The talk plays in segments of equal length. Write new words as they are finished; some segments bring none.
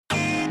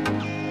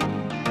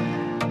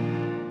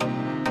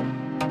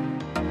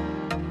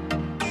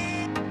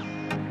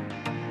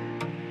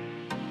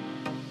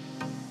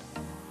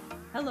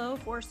Hello,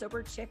 For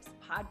Sober Chicks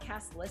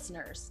podcast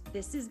listeners.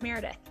 This is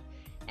Meredith.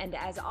 And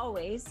as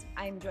always,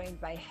 I'm joined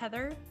by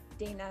Heather,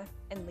 Dana,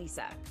 and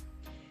Lisa.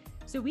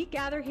 So we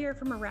gather here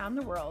from around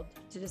the world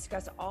to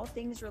discuss all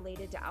things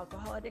related to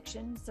alcohol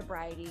addiction,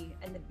 sobriety,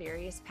 and the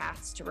various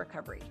paths to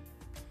recovery.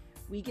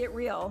 We get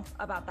real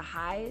about the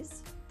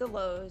highs, the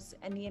lows,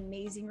 and the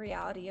amazing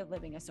reality of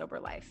living a sober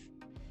life.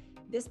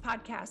 This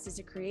podcast is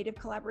a creative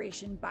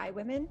collaboration by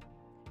women,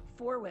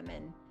 for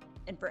women,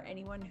 and for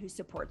anyone who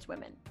supports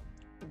women.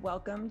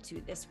 Welcome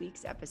to this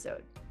week's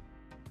episode.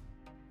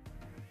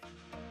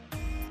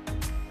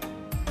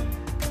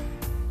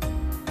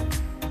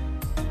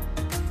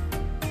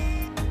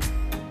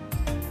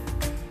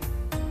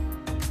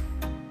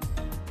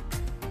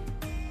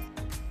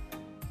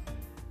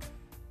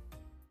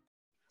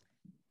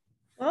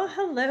 Well,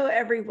 hello,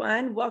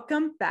 everyone.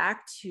 Welcome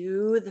back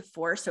to the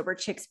For Sober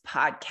Chicks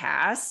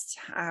podcast.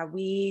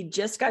 We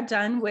just got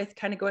done with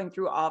kind of going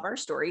through all of our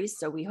stories,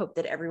 so we hope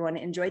that everyone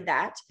enjoyed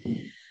that.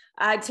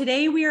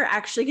 Today, we are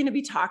actually going to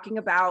be talking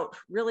about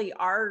really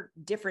our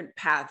different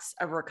paths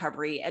of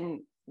recovery.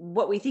 And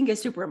what we think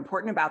is super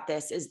important about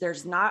this is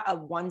there's not a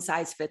one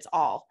size fits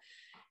all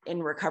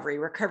in recovery.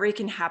 Recovery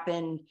can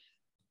happen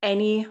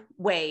any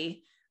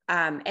way.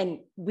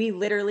 And we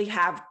literally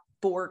have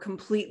 4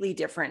 completely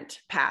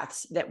different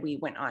paths that we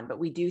went on, but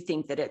we do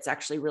think that it's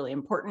actually really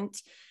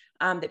important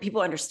that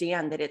people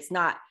understand that it's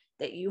not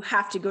that you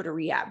have to go to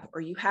rehab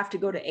or you have to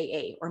go to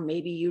AA, or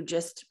maybe you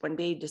just one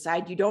day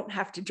decide you don't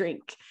have to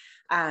drink.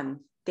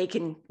 They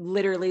can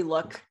literally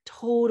look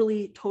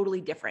totally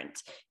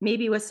different,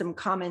 maybe with some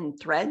common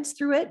threads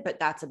through it, but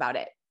that's about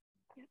it.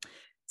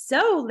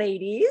 So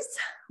ladies,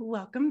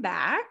 welcome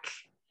back.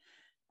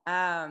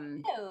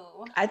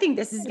 I think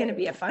this is going to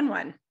be a fun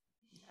one.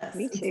 Yes,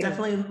 Me too. It's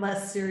definitely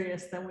less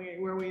serious than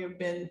where we have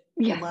been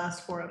the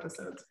last 4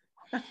 episodes.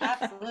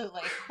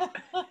 Absolutely.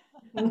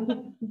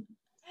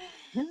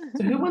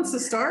 So who wants to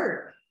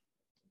start?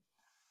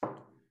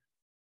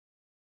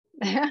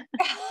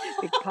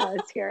 Big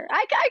pause here.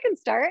 I can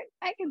start.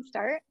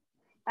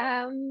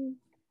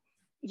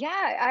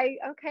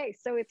 Okay.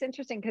 So it's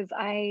interesting because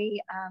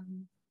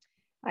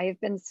I've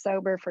been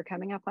sober for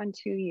coming up on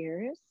 2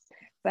 years,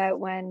 but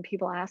when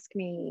people ask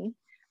me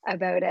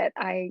about it,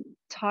 I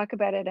talk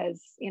about it as,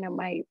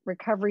 my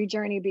recovery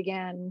journey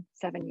began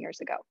 7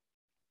 years ago,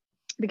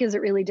 because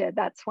it really did.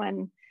 That's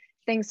when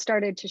things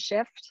started to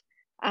shift.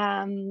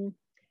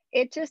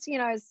 It just,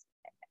 I was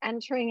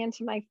entering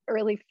into my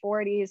early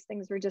 40s,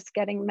 things were just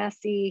getting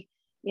messy.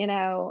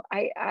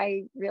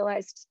 I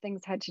realized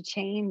things had to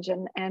change.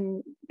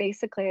 And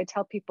basically I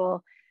tell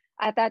people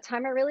at that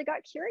time, I really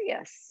got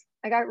curious.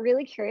 I got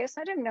really curious.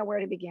 I didn't know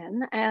where to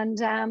begin.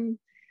 And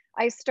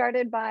I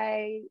started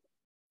by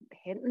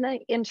hitting the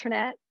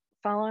internet,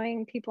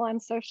 following people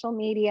on social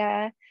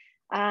media.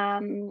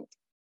 And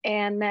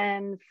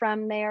then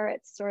from there,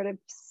 it sort of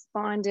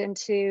spawned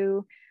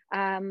into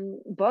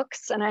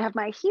books. And I have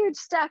my huge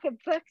stack of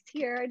books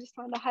here. I just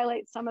wanted to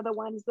highlight some of the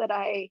ones that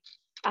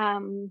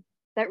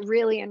that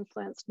really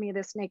influenced me.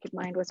 This Naked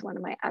Mind was one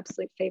of my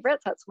absolute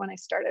favorites. That's one I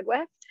started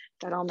with.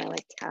 Got all my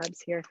tabs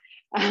here.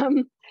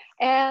 And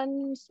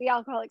The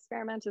Alcohol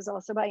Experiment is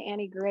also by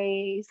Annie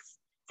Grace.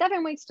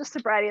 7 Weeks to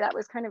Sobriety, that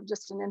was kind of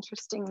just an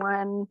interesting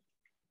one.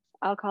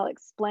 Alcohol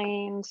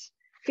Explained.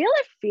 Feel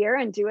the fear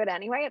and do it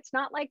anyway. It's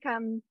not like a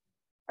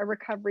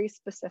recovery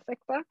specific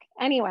book.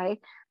 Anyway,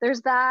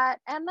 there's that.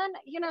 And then,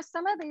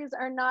 some of these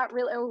are not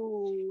really,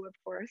 of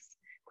course,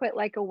 Quit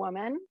Like a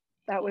Woman.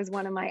 That was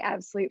one of my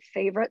absolute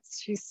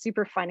favorites. She's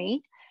super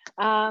funny.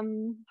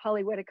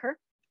 Holly Whitaker.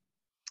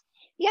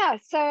 Yeah,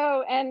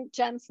 so, and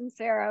Jen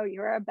Sincero,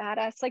 You're a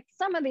Badass. Like,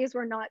 some of these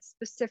were not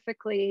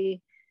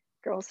specifically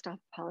Girls Stop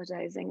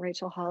Apologizing,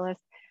 Rachel Hollis.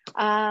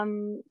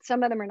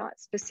 Some of them are not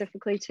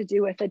specifically to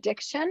do with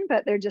addiction,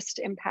 but they're just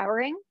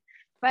empowering.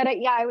 But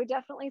I would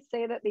definitely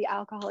say that The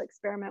Alcohol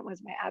Experiment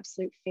was my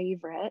absolute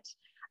favorite,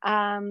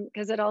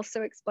 because it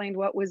also explained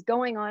what was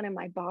going on in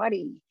my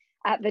body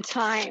at the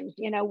time.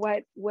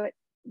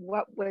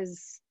 What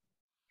was,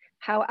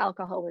 how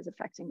alcohol was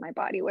affecting my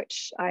body,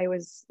 which I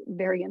was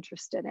very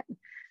interested in.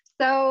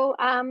 So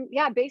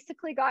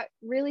basically got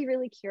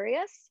really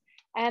curious,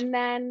 and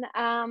then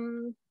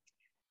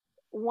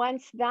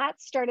once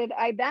that started,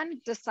 I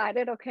then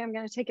decided, okay, I'm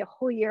going to take a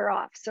whole year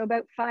off. So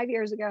about 5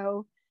 years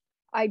ago,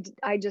 I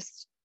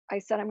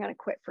said, I'm going to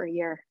quit for a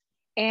year.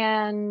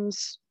 And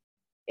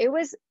it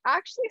was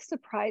actually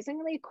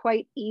surprisingly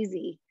quite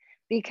easy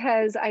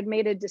because I'd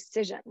made a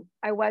decision.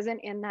 I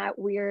wasn't in that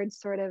weird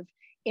sort of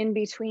in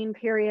between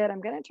period. I'm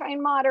going to try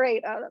and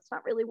moderate. Oh, that's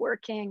not really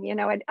working.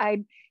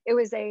 It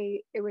was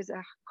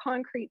a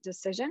concrete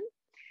decision.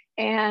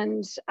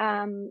 And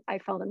I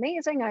felt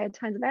amazing. I had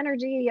tons of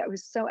energy. I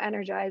was so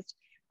energized.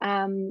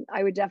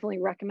 I would definitely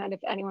recommend, if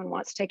anyone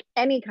wants to take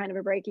any kind of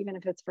a break, even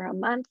if it's for a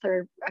month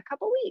or a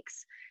couple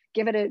weeks,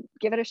 give it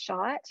a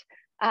shot,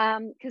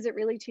 because it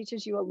really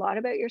teaches you a lot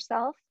about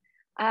yourself.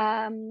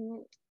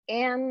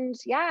 and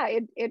yeah,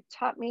 it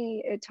taught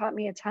me a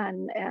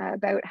ton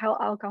about how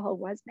alcohol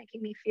was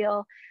making me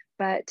feel,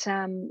 but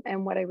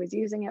and what I was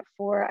using it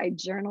for. I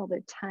journaled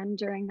a ton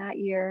during that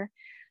year.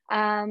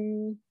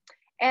 And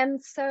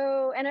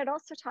it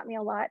also taught me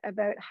a lot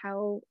about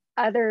how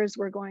others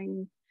were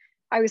going.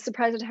 I was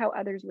surprised at how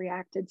others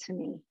reacted to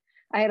me.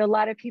 I had a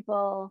lot of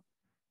people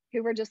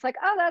who were just like,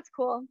 oh, that's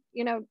cool.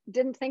 You know,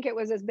 didn't think it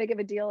was as big of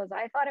a deal as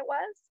I thought it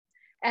was.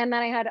 And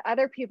then I had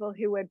other people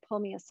who would pull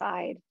me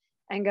aside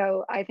and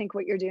go, I think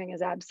what you're doing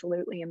is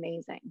absolutely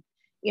amazing.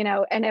 You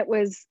know, and that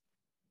was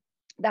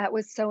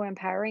so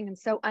empowering and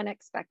so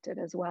unexpected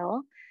as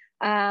well.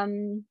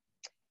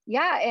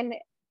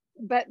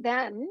 But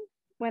then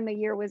when the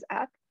year was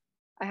up,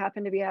 I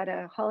happened to be at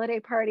a holiday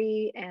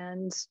party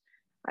and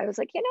I was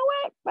like, you know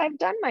what? I've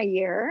done my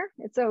year.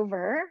 It's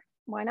over.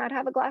 Why not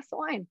have a glass of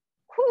wine?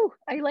 Whew,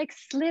 I like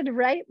slid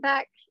right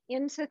back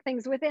into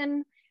things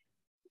within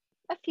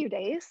a few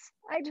days.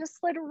 I just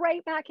slid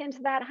right back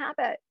into that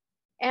habit.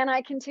 And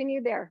I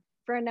continued there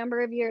for a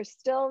number of years,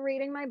 still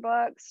reading my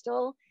books,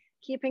 still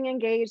keeping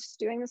engaged,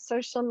 doing the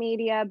social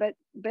media, but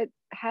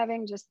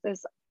having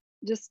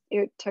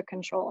it took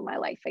control of my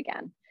life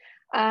again.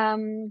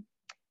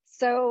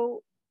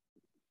 So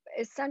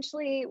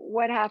essentially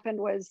what happened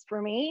was,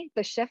 for me,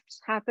 the shift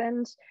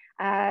happened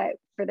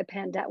when the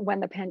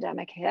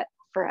pandemic hit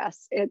for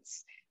us.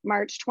 It's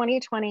March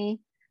 2020.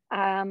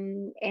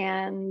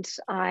 And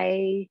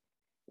I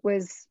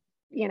was,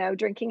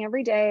 drinking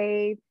every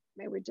day.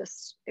 It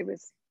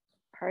was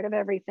part of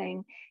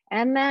everything.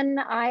 And then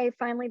I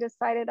finally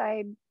decided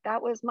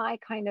that was my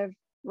kind of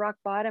rock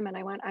bottom. And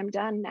I went, I'm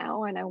done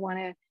now. And I want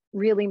to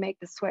really make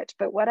the switch.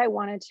 But what I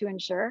wanted to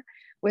ensure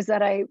was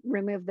that I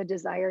removed the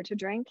desire to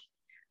drink.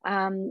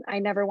 I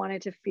never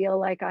wanted to feel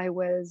like I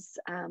was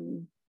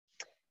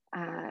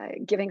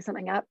giving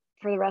something up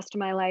for the rest of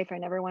my life. I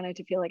never wanted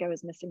to feel like I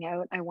was missing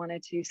out. I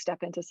wanted to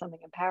step into something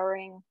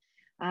empowering.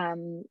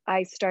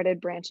 I started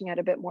branching out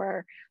a bit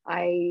more.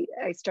 I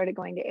started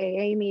going to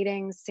AA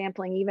meetings,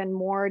 sampling even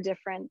more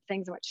different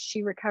things, what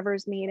She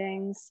Recovers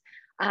meetings.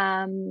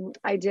 I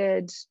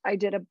did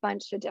a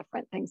bunch of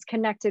different things,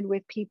 connected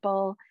with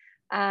people,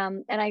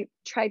 and I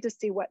tried to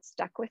see what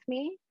stuck with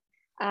me.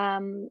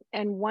 And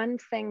one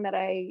thing that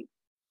I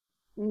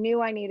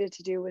knew I needed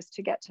to do was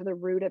to get to the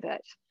root of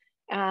it.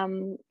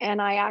 And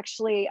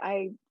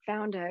I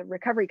found a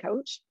recovery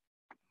coach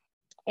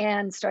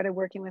and started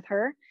working with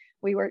her.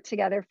 We worked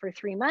together for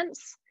 3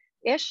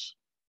 months-ish.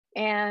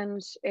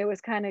 And it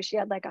was she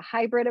had like a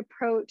hybrid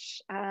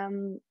approach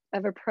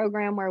of a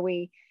program where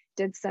we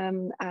did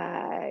some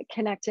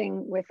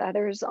connecting with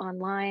others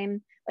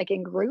online, like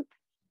in group.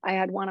 I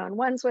had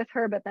one-on-ones with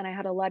her, but then I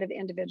had a lot of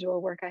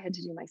individual work I had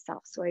to do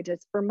myself. So I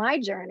did, for my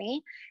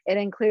journey, it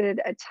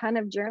included a ton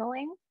of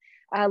journaling,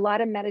 a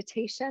lot of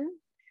meditation.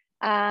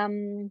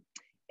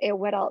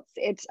 What else?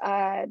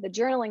 The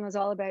journaling was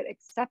all about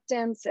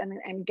acceptance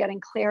and getting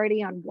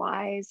clarity on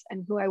whys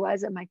and who I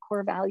was and my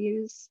core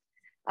values.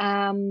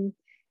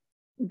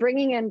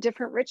 Bringing in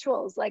different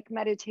rituals like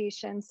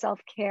meditation,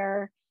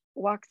 self-care,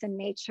 walks in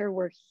nature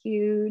were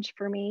huge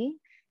for me,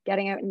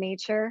 getting out in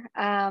nature.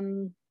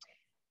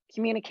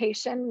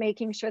 Communication,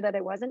 making sure that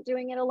I wasn't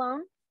doing it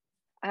alone,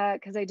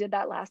 because I did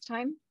that last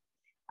time.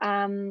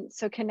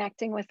 So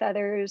connecting with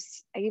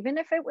others, even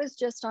if it was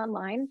just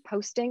online,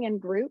 posting in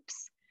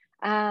groups,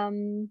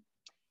 commenting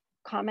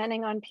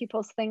on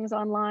people's things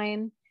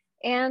online.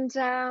 And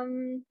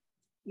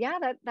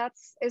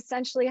that's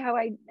essentially how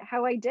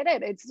I did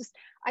it. It's just,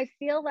 I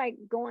feel like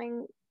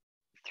going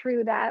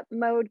through that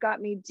mode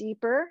got me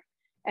deeper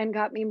and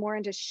got me more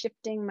into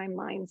shifting my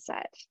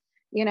mindset.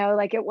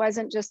 Like it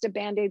wasn't just a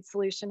Band-Aid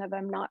solution of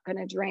I'm not going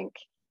to drink,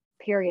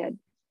 period.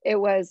 It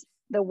was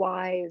the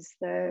whys,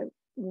 the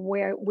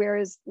where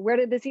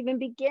did this even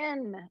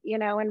begin,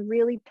 and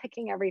really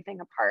picking everything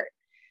apart.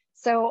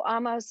 So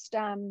almost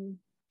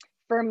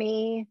for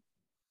me,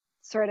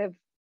 sort of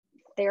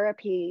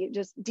therapy,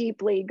 just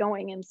deeply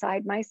going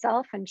inside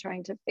myself and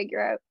trying to figure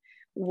out,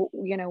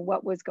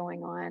 what was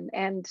going on.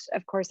 And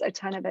of course, a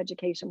ton of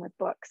education with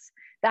books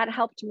that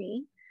helped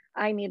me.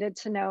 I needed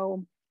to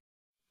know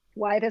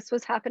why this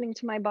was happening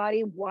to my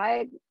body,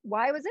 why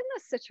I was in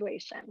this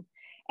situation,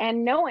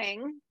 and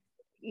knowing,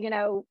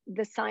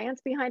 the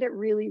science behind it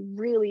really,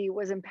 really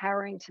was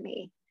empowering to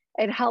me.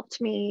 It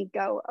helped me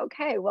go,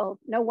 okay, well,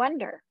 no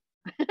wonder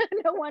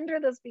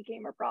this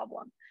became a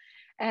problem.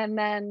 And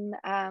then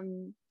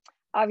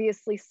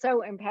obviously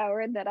so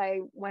empowered that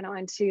I went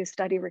on to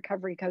study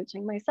recovery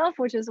coaching myself,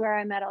 which is where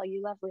I met all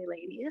you lovely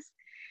ladies.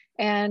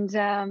 And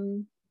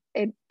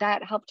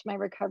that helped my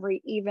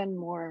recovery even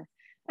more,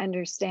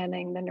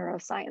 understanding the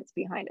neuroscience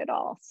behind it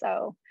all.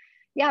 So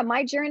yeah,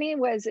 my journey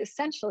was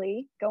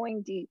essentially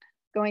going deep,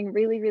 going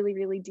really, really,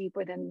 really deep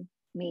within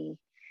me,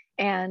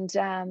 and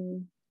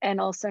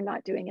also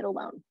not doing it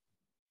alone.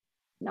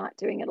 Not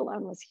doing it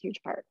alone was a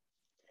huge part.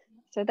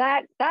 So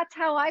that's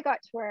how I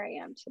got to where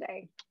I am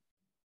today.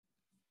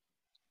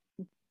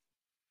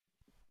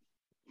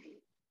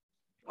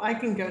 I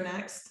can go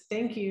next.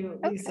 Thank you,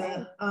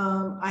 Lisa.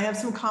 Okay. I have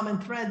some common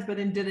threads, but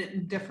did it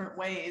in different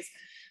ways.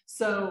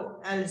 So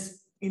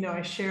as you know,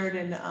 I shared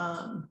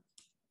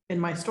in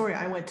my story,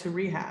 I went to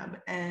rehab,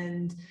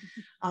 and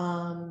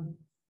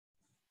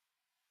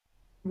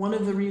one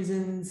of the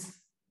reasons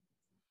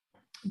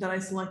that I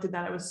selected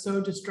that, I was so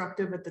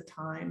destructive at the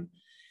time,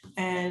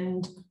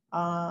 and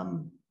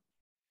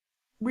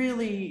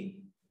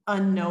really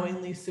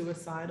unknowingly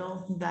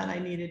suicidal, that I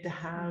needed to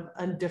have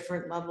a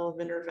different level of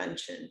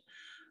intervention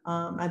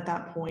at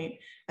that point,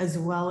 as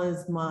well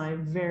as my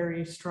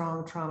very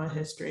strong trauma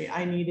history.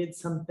 I needed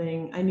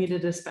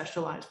a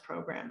specialized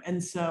program.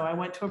 And so I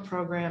went to a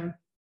program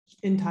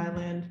in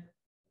Thailand.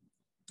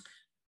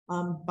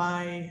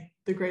 By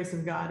the grace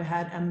of God, I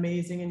had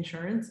amazing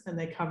insurance and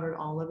they covered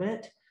all of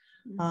it.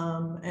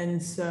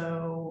 And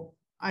so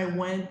I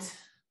went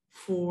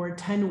for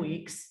 10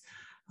 weeks.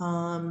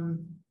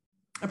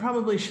 I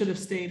probably should have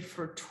stayed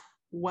for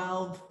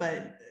 12,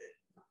 but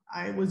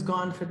I was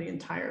gone for the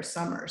entire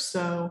summer.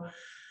 So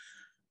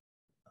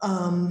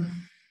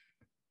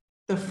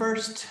the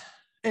first,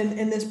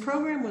 and this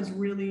program was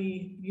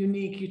really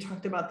unique. You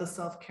talked about the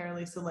self-care,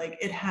 Lisa, like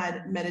it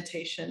had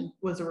meditation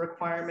was a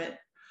requirement.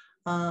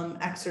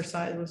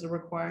 Exercise was a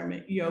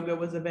requirement. Yoga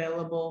was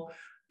available.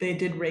 They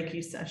did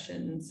Reiki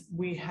sessions.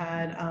 We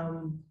had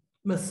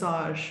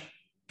massage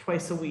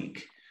twice a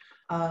week.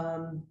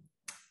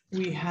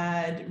 We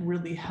had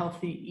really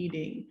healthy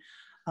eating.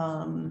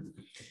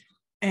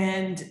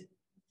 And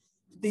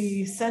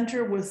the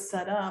center was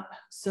set up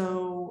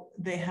so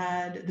they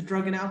had the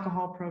drug and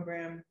alcohol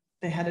program,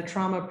 they had a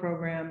trauma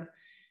program,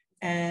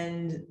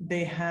 and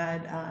they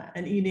had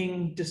an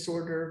eating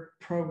disorder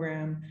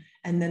program,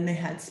 and then they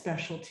had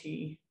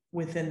specialty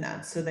within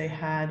that. So they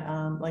had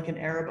like an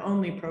Arab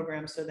only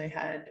program. So they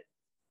had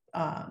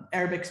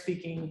Arabic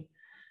speaking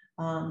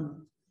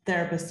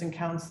therapists and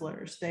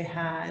counselors. They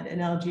had an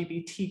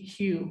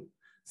LGBTQ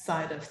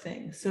side of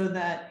things so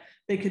that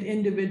they could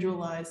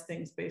individualize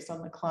things based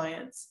on the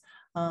clients.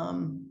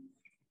 And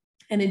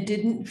it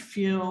didn't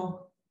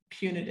feel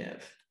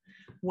punitive.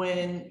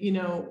 When, you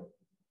know,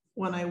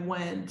 when I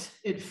went,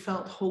 it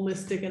felt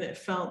holistic and it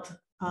felt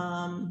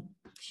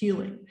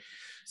healing.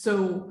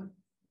 So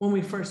when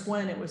we first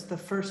went, it was the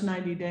first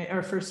 30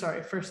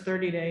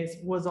 days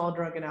was all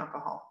drug and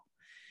alcohol.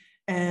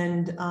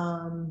 And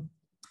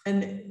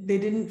they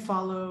didn't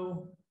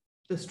follow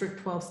the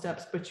strict 12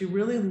 steps, but you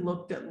really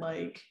looked at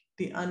like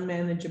the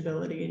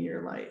unmanageability in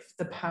your life,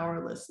 the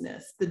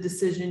powerlessness, the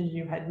decisions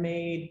you had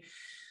made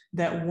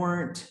that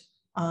weren't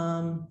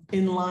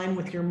in line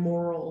with your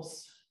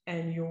morals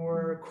and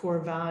your core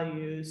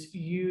values.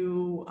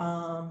 You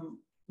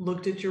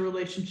looked at your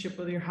relationship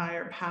with your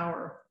higher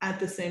power. At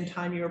the same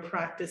time, you were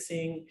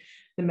practicing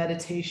the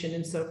meditation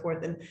and so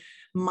forth. And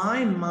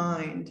my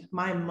mind,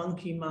 my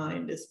monkey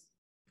mind, is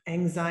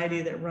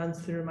anxiety that runs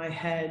through my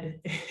head,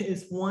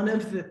 is one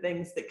of the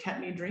things that kept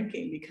me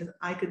drinking, because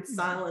I could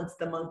silence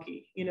the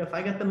monkey. You know, if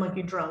I got the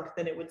monkey drunk,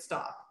 then it would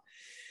stop.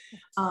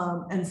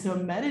 And so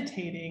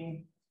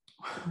meditating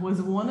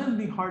was one of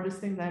the hardest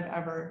things I've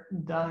ever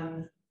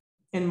done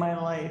in my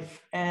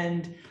life.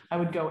 And I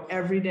would go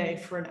every day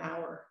for an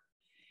hour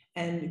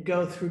and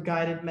go through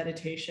guided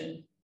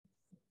meditation.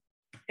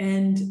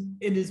 And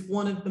it is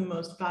one of the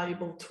most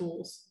valuable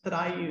tools that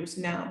I use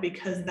now,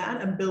 because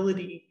that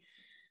ability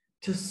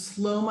to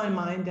slow my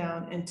mind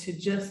down and to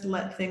just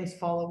let things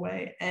fall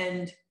away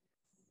and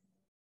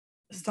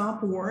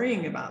stop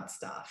worrying about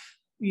stuff,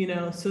 you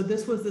know. So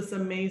this was this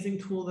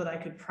amazing tool that I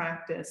could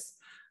practice.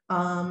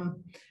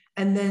 And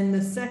then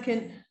the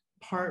second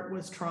part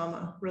was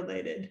trauma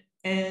related,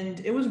 and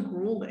it was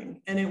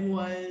grueling, and it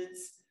was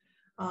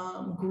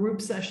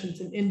group sessions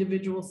and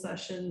individual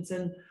sessions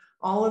and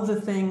all of the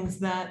things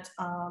that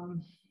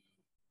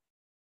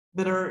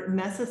that are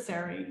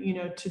necessary, you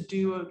know, to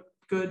do a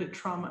good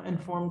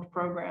trauma-informed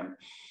program.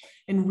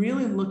 And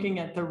really looking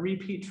at the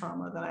repeat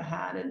trauma that I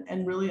had,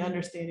 and really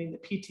understanding the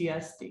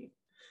PTSD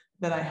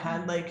that I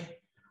had.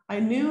 Like, I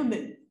knew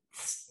that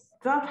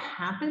stuff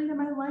happened in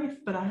my life,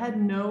 but I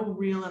had no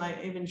real, and I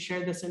even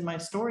shared this in my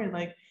story,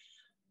 like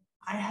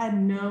I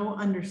had no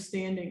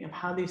understanding of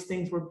how these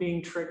things were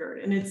being triggered.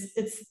 And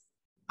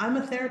I'm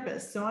a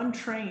therapist, so I'm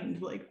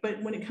trained, like, but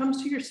when it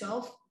comes to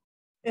yourself,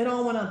 it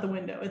all went out the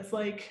window. It's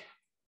like,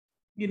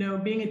 you know,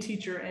 being a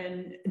teacher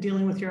and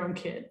dealing with your own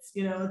kids,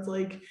 you know, it's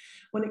like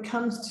when it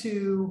comes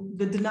to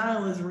the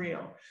denial is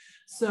real.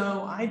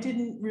 So I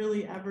didn't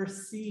really ever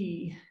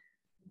see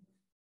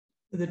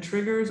the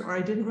triggers, or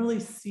I didn't really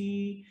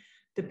see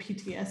the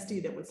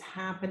PTSD that was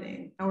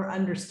happening or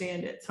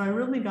understand it. So I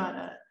really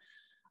got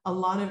a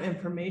lot of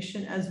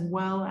information, as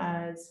well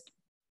as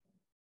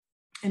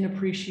an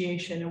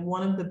appreciation. And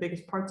one of the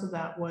biggest parts of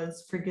that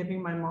was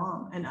forgiving my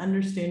mom and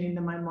understanding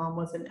that my mom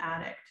was an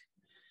addict.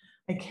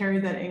 I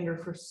carried that anger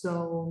for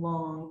so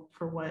long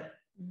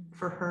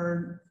for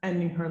her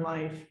ending her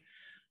life.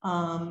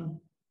 And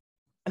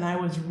I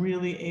was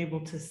really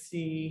able to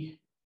see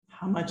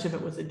how much of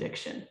it was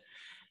addiction.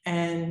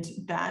 And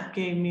that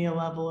gave me a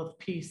level of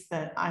peace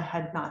that I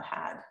had not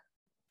had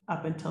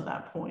up until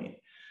that point.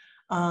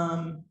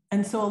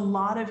 And so a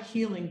lot of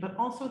healing, but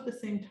also at the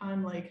same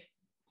time, like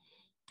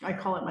I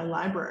call it my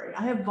library.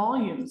 I have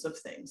volumes of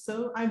things.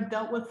 So I've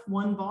dealt with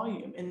one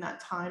volume in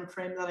that time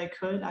frame that I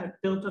could. I've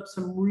built up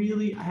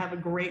I have a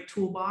great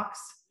toolbox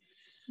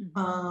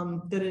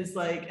that is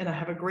like, and I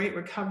have a great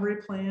recovery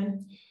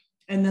plan.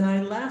 And then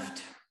I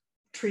left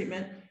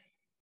treatment,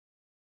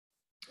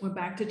 went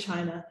back to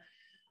China.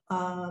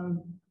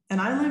 And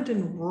I lived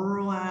in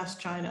rural ass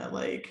China,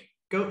 like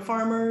goat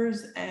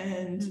farmers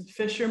and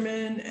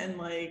fishermen, and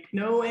like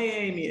no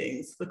AA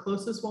meetings. The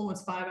closest one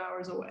was 5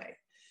 hours away.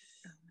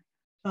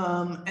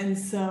 And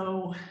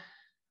so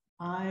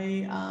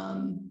I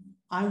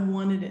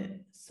wanted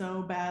it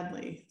so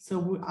badly.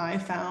 So I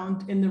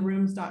found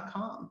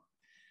intherooms.com.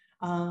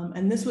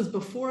 And this was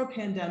before a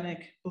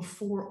pandemic,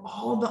 before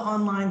all the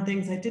online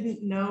things. I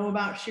didn't know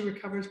about She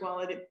Recovers. Well,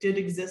 it did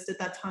exist at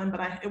that time, but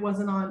I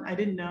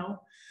didn't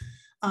know.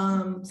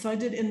 So I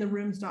did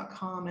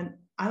intherooms.com, and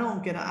I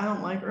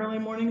don't like early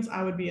mornings.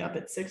 I would be up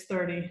at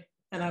 6:30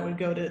 and I would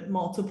go to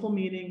multiple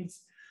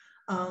meetings.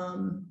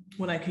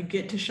 When I could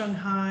get to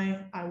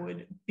Shanghai, I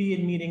would be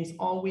in meetings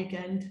all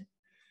weekend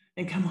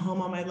and come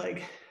home on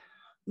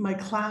my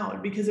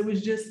cloud, because it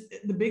was just,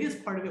 the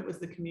biggest part of it was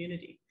the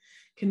community,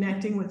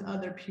 connecting with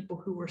other people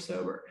who were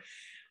sober.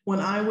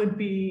 When I would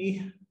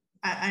be,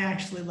 I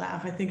actually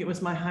laugh, I think it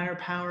was my higher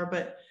power,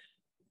 but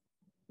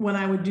when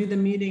I would do the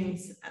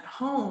meetings at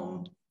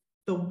home,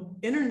 the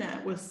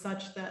internet was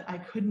such that I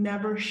could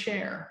never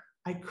share.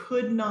 I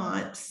could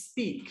not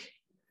speak.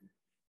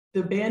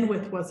 The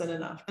bandwidth wasn't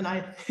enough. And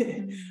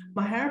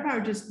my higher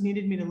power just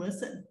needed me to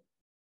listen,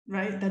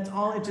 right? That's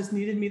all. It just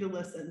needed me to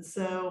listen.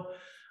 So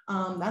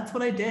that's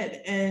what I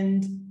did.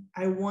 And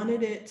I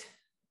wanted it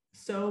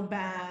so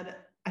bad.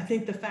 I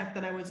think the fact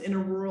that I was in a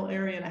rural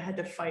area and I had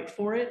to fight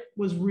for it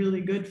was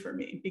really good for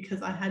me,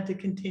 because I had to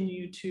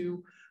continue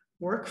to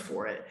work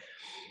for it.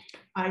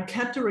 I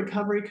kept a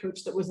recovery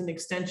coach that was an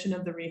extension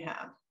of the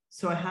rehab.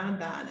 So I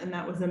had that, and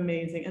that was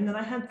amazing. And then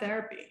I had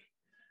therapy.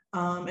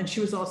 And she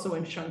was also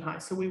in Shanghai.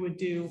 So we would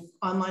do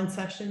online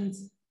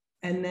sessions.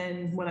 And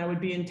then when I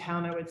would be in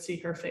town, I would see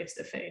her face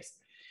to face.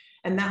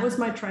 And that was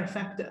my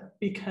trifecta,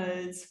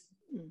 because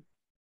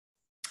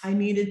I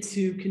needed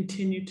to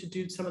continue to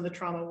do some of the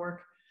trauma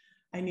work.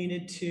 I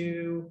needed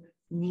to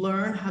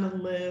learn how to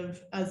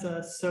live as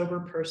a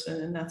sober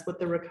person. And that's what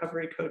the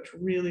recovery coach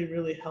really,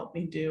 really helped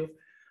me do.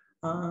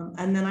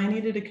 And then I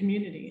needed a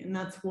community, and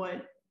that's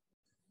what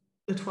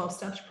the 12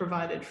 steps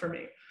provided for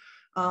me.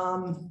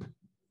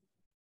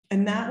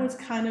 And that was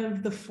kind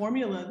of the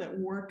formula that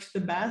worked the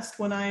best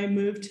when I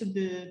moved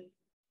to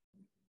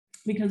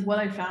because what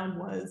I found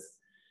was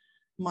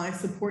my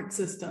support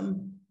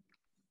system,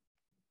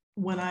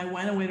 when I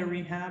went away to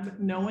rehab,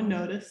 no one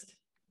noticed.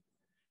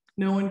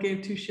 No one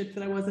gave two shits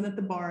that I wasn't at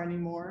the bar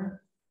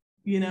anymore.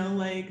 You know,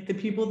 like the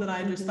people that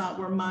I just thought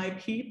were my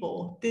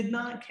people did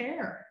not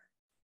care.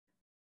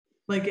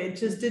 Like it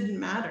just didn't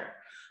matter.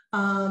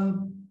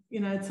 You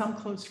know, I had some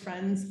close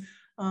friends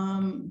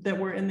that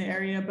were in the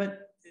area, but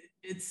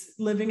it's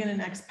living in an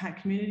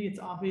expat community. It's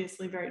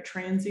obviously very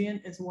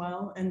transient as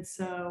well. And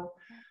so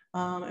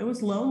it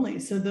was lonely.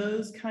 So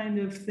those kind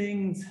of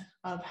things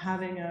of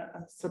having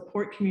a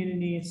support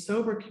community, a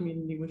sober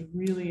community, was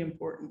really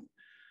important,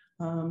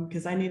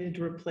 because I needed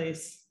to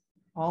replace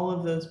all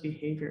of those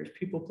behaviors,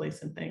 people,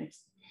 place, and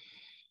things.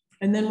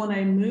 And then when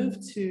I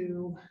moved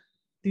to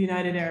the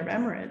United Arab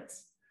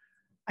Emirates,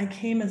 I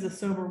came as a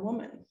sober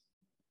woman.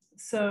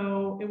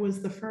 So it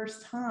was the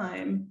first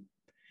time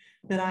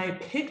that I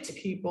picked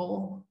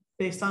people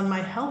based on my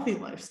healthy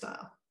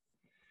lifestyle,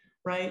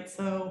 right?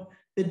 So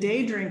the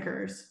day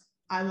drinkers,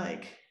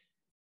 I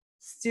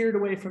steered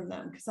away from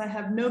them, because I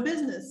have no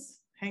business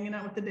hanging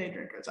out with the day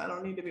drinkers. I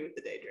don't need to be with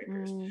the day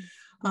drinkers.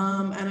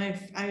 And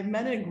I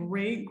met a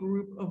great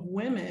group of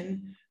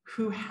women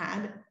who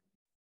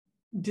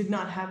did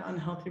not have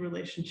unhealthy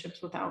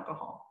relationships with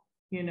alcohol,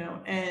 you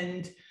know,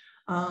 and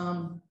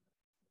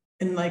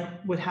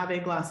would have a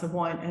glass of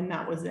wine, and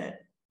that was it.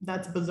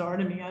 That's bizarre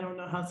to me. I don't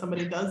know how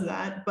somebody does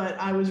that, but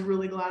I was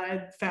really glad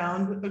I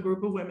found a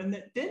group of women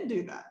that did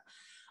do that,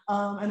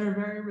 and are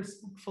very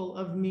respectful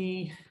of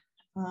me,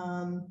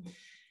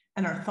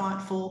 and are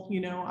thoughtful.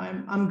 You know,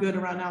 I'm good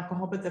around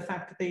alcohol, but the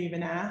fact that they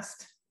even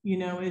asked, you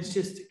know, is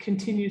just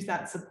continues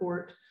that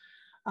support,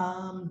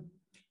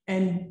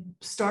 and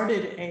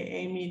started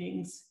AA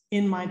meetings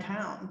in my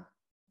town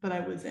that I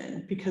was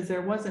in, because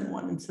there wasn't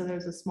one. And so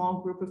there's a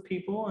small group of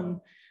people, and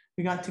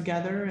we got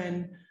together,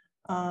 and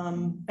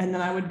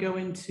then I would go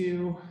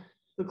into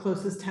the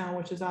closest town,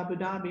 which is Abu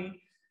Dhabi,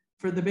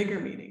 for the bigger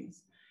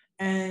meetings,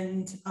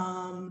 and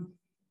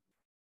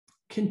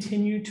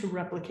continue to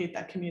replicate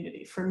that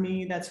community. For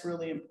me, that's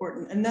really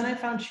important. And then I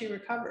found She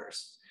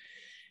Recovers.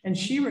 And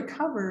She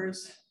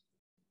Recovers,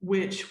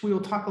 which we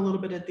will talk a little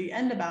bit at the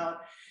end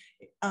about.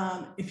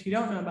 If you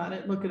don't know about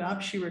it, look it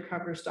up,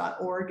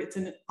 sherecovers.org. It's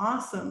an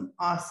awesome,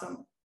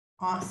 awesome,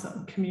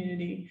 awesome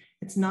community.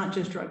 It's not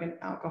just drug and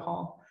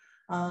alcohol.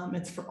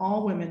 It's for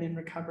all women in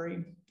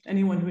recovery,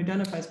 anyone who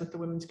identifies with the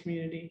women's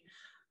community.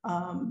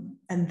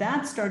 And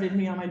that started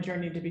me on my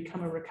journey to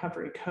become a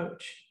recovery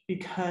coach,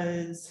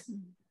 because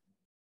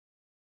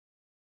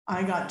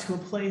I got to a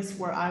place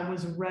where I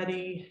was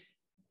ready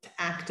to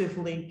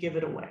actively give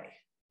it away,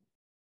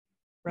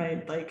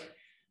 right? Like,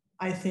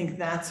 I think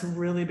that's a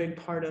really big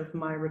part of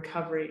my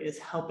recovery, is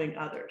helping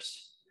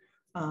others.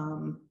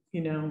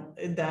 You know,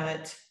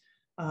 that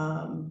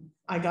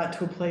I got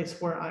to a place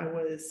where I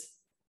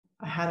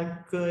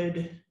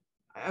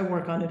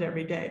work on it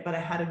every day, but I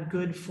had a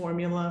good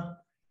formula.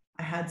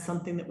 I had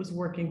something that was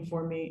working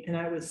for me, and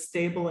I was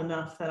stable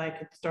enough that I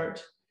could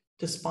start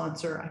to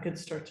sponsor, I could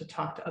start to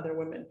talk to other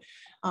women.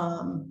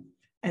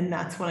 And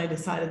that's when I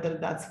decided that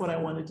that's what I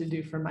wanted to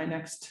do for my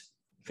next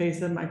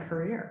phase of my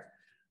career,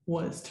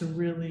 was to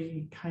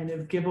really kind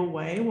of give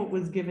away what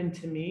was given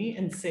to me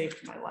and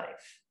saved my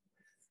life.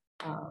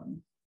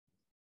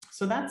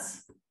 So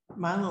that's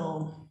my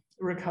little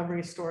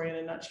recovery story in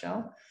a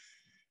nutshell.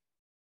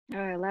 Oh,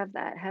 I love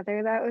that,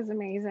 Heather. That was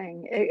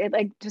amazing. It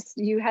like, just,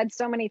 you had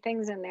so many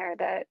things in there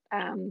that,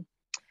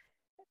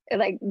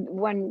 like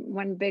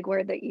one big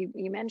word that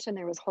you mentioned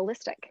there was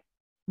holistic.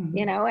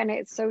 You know, and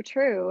it's so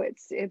true.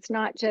 It's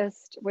not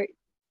just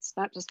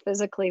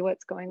physically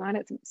what's going on.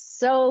 It's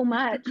so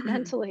much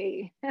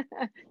mentally.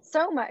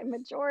 So much,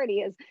 majority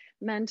is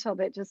mental,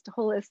 but just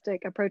holistic,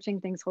 approaching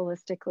things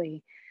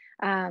holistically.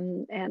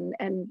 And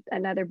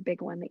another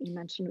big one that you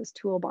mentioned was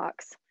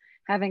toolbox,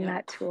 having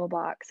that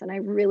toolbox. And I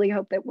really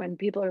hope that when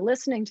people are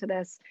listening to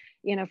this,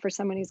 you know, for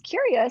someone who's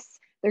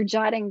curious, they're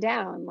jotting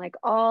down like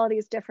all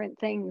these different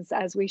things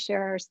as we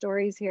share our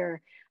stories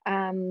here.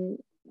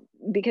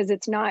 Because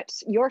it's not,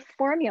 your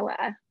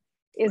formula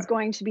is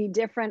going to be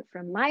different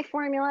from my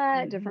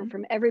formula, different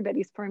from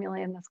everybody's formula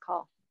in this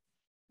call.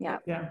 Yeah.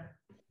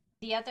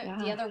 The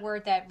other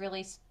word that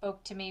really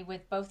spoke to me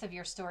with both of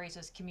your stories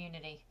was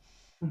community.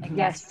 Like,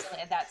 yes, that's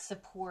really, that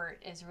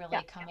support is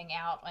really coming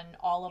out in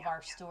all of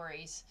our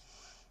stories,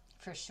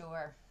 for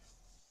sure.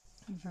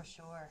 For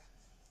sure.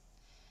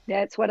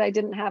 That's what I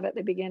didn't have at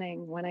the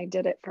beginning when I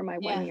did it for my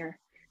 1 year.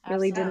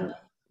 Really didn't.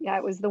 Yeah,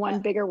 it was the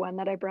one bigger one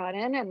that I brought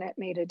in, and it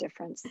made a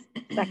difference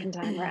second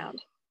time round.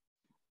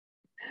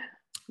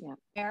 Yeah.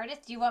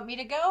 Meredith, do you want me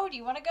to go? Do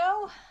you want to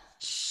go?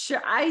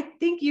 Sure. I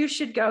think you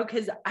should go,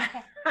 because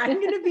I'm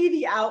going to be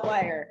the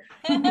outlier.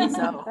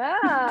 So.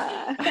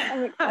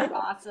 I'm excited.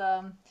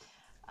 Awesome.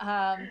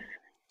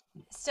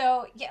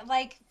 So yeah,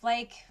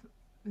 like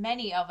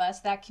many of us,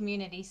 that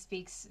community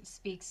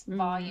speaks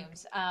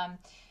volumes.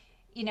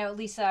 You know,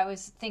 Lisa, I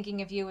was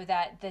thinking of you with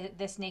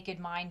this Naked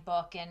Mind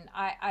book, and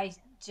I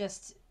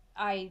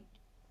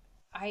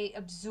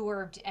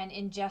absorbed and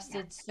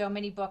ingested so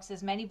many books,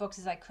 as many books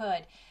as I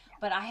could,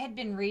 but I had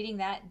been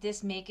reading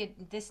this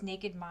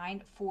Naked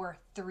Mind for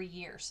 3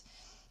 years.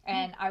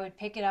 And I would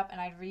pick it up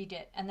and I'd read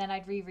it, and then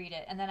I'd reread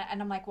it, and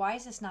I'm like, why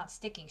is this not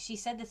sticking? She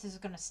said this is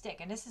going to stick,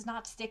 and this is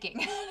not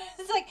sticking.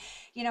 It's like,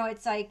 you know,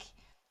 it's like,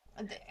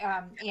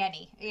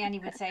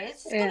 Annie would say,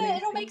 it's gonna,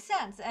 it'll make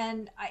sense.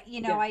 And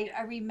I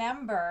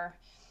remember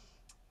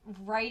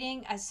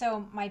writing.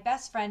 So my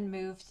best friend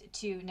moved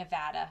to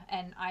Nevada,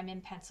 and I'm in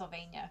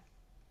Pennsylvania,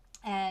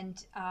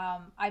 and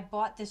I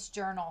bought this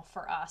journal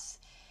for us,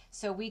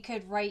 so we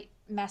could write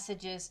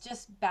messages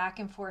just back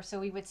and forth. So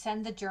we would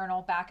send the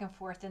journal back and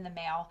forth in the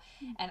mail.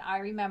 And I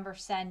remember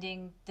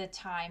sending the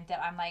time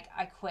that I'm like,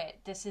 I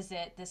quit. This is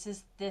it. This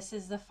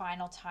is the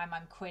final time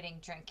I'm quitting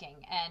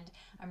drinking, and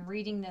I'm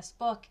reading this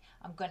book.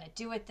 I'm going to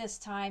do it this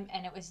time.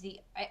 And it was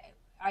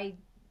I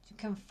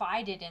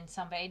confided in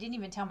somebody. I didn't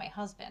even tell my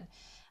husband.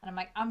 And I'm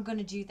like, I'm going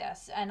to do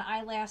this. And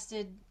I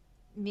lasted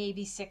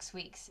maybe 6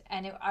 weeks.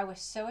 And I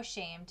was so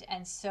ashamed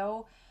and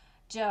so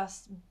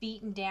just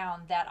beaten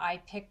down that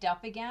I picked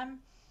up again.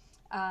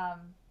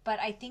 But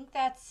I think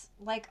that's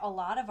like a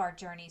lot of our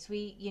journeys.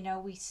 We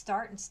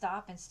start and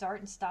stop and start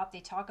and stop.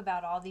 They talk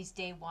about all these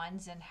day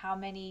ones and how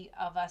many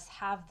of us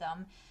have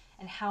them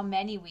and how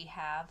many we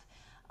have.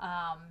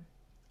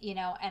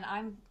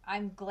 And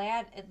I'm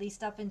glad, at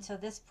least up until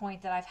this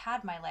point, that I've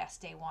had my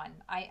last day one.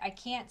 I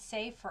can't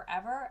say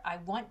forever. I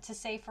want to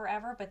say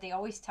forever, but they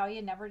always tell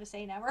you never to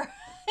say never.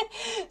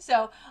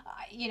 So,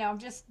 I'm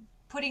just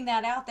putting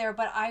that out there.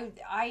 But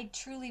I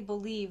truly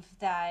believe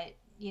that,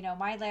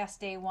 my last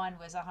day one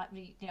was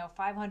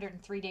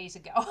 503 days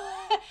ago.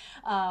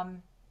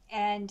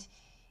 And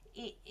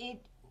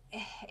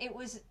it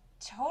was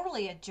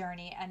totally a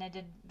journey and an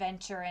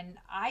adventure, and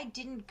I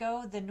didn't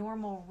go the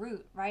normal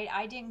route, right?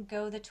 I didn't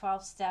go the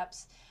 12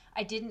 steps.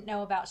 I didn't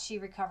know about She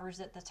Recovers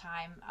at the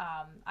time.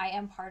 I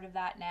am part of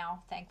that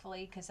now,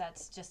 thankfully, because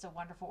that's just a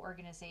wonderful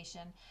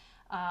organization.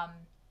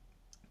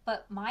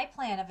 But my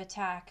plan of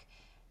attack,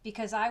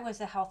 because I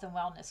was a health and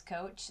wellness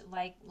coach,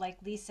 like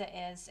Lisa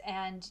is,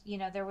 and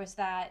there was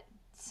that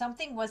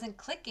something wasn't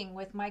clicking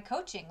with my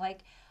coaching.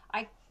 Like,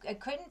 I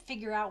couldn't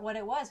figure out what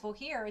it was. Well,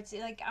 here it's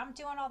like, I'm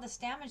doing all this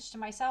damage to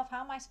myself.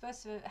 How am I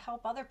supposed to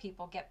help other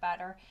people get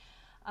better?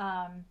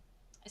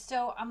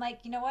 so I'm like,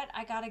 you know what?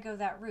 I got to go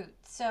that route.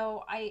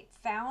 So I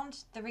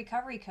found the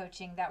recovery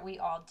coaching that we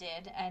all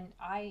did, and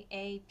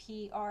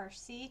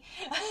IAPRC,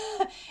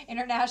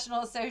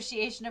 International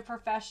Association of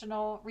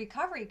Professional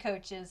Recovery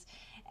Coaches.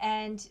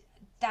 And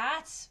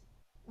that's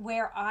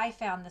where I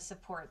found the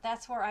support.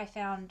 That's where I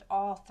found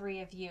all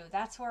three of you.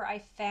 That's where I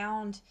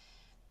found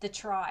the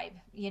tribe,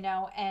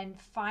 and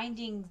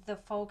finding the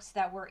folks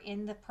that were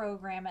in the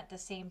program at the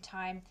same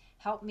time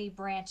helped me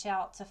branch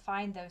out to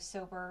find those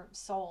sober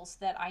souls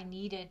that I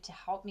needed to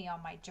help me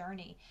on my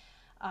journey.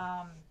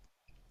 Um,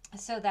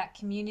 so that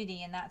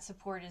community and that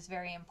support is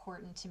very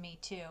important to me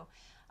too.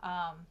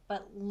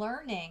 But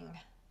learning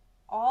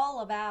all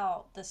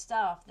about the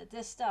stuff that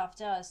this stuff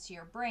does to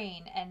your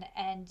brain,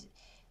 and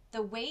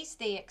the ways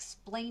they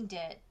explained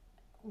it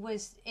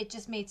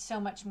just made so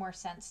much more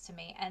sense to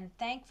me. And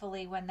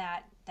thankfully, when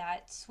that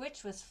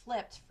switch was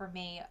flipped for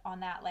me on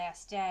that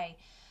last day,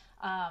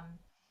 um,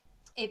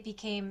 it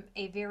became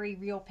a very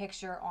real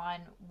picture on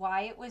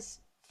why it was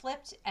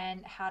flipped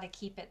and how to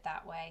keep it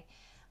that way.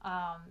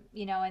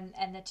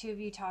 And the two of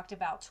you talked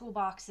about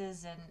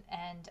toolboxes,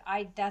 and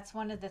that's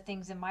one of the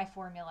things in my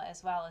formula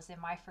as well as in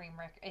my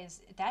framework,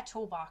 is that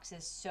toolbox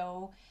is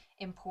so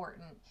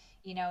important,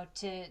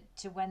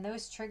 to when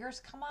those triggers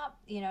come up,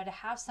 to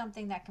have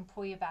something that can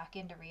pull you back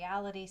into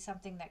reality,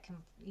 something that can,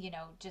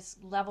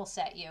 just level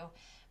set you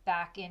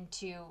back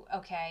into,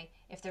 okay,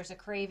 if there's a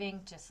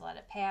craving, just let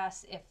it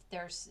pass. If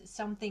there's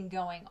something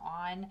going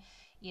on,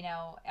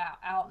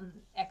 out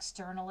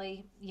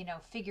externally,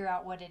 figure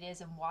out what it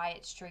is and why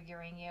it's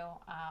triggering you,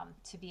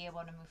 to be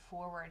able to move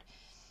forward.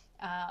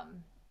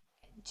 Um,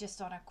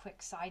 just on a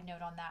quick side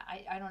note on that,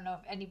 I don't know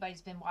if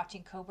anybody's been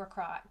watching Cobra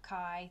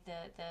Kai,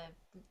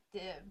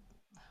 the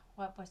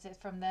what was it,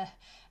 from the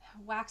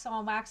wax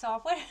on, wax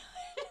off? What?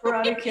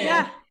 Karate Kid.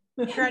 Yeah.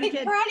 Karate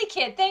Kid. Karate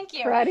Kid. Thank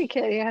you. Karate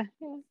Kid, yeah.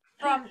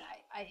 From,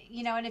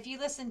 and if you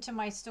listen to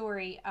my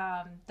story,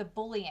 the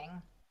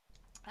bullying,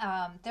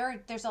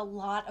 there's a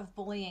lot of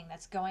bullying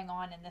that's going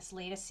on in this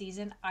latest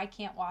season. I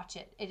can't watch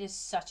it. It is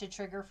such a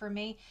trigger for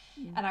me.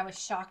 And I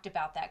was shocked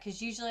about that,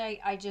 because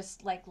usually I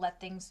just like let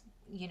things,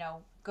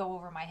 go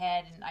over my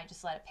head and I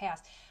just let it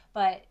pass.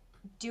 But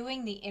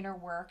doing the inner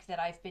work that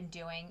I've been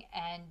doing,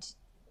 and,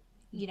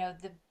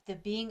 the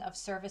being of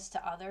service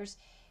to others,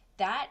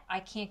 that I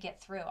can't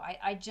get through.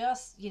 I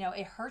just,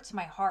 it hurts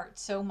my heart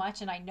so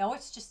much. And I know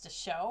it's just a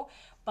show,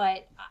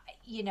 but,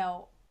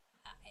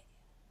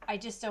 I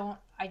just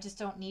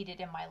don't need it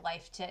in my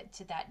life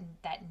to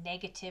that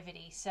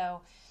negativity.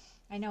 So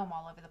I know I'm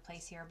all over the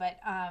place here, but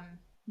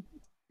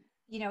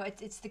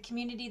it's the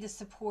community, the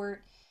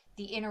support,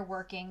 the inner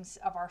workings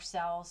of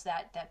ourselves,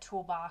 that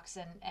toolbox,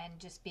 and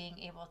just being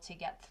able to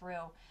get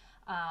through.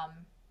 Um,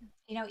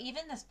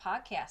 even this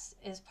podcast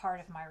is part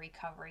of my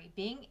recovery.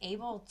 Being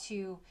able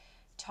to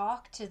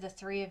talk to the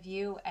three of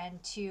you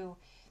and to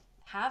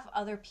have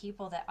other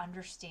people that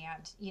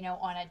understand,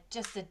 on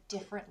just a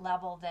different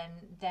level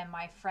than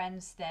my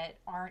friends that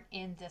aren't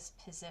in this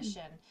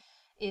position,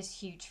 is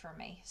huge for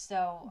me.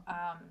 So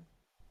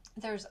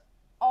there's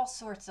all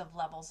sorts of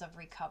levels of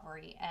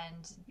recovery,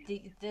 and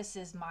this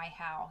is my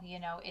how.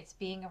 It's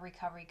being a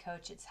recovery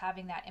coach. It's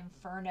having that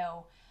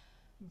inferno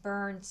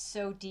burn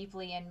so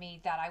deeply in me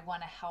that I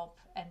want to help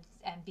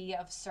and be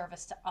of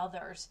service to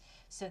others,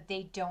 so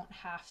they don't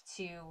have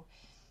to,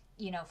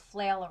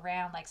 flail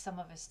around like some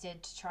of us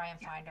did to try and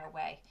find our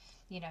way,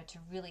 to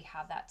really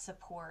have that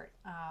support.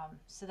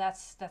 So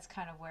that's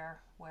kind of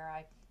where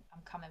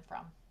I'm coming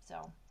from.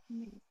 So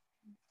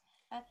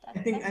I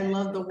think I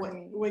love the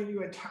way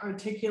you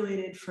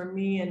articulated for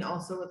me, and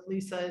also with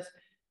Lisa's.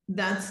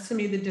 That's to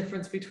me the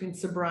difference between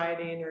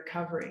sobriety and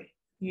recovery.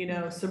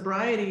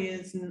 Sobriety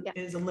is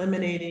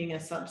eliminating a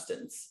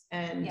substance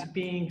and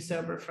being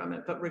sober from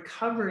it, but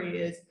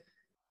recovery is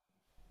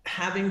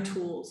having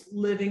tools,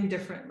 living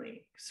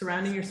differently,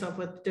 surrounding yourself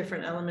with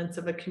different elements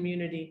of a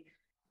community,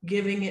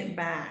 giving it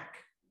back.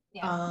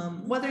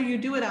 Whether you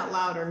do it out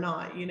loud or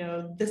not,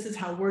 this is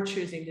how we're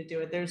choosing to do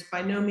it. There's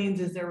by no means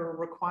is there a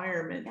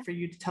requirement for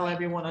you to tell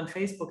everyone on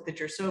Facebook that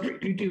you're sober.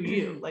 You do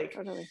you, like,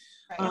 Totally.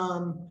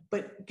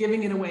 but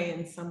giving it away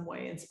in some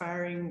way,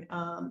 inspiring,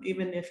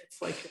 even if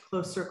it's like a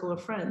close circle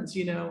of friends,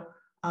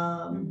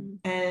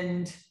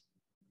 and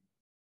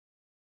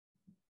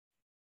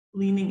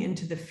leaning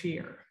into the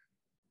fear.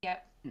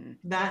 Yep.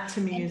 That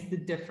to me is the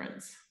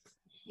difference.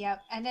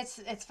 Yep. And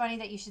it's funny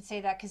that you should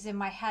say that, because in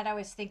my head I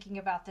was thinking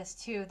about this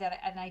too,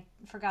 and I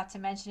forgot to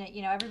mention it.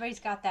 Everybody's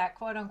got that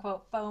quote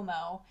unquote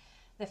FOMO,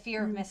 the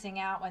fear of missing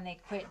out when they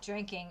quit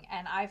drinking.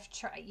 And I've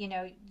tried,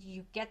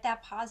 you get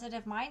that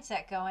positive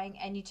mindset going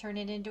and you turn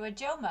it into a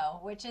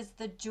JOMO, which is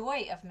the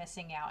joy of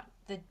missing out,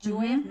 the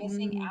joy of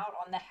missing out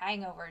on the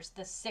hangovers,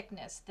 the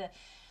sickness, the,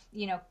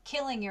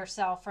 killing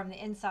yourself from the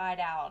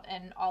inside out,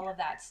 and all of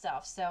that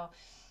stuff. So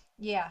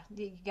yeah,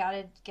 you got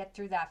to get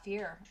through that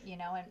fear,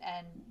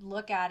 and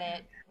look at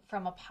it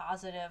from a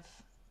positive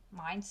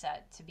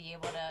mindset to be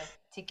able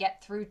to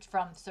get through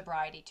from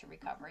sobriety to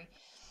recovery.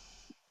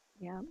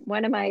 Yeah.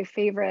 One of my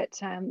favorite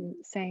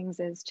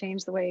sayings is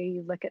change the way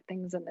you look at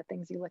things and the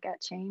things you look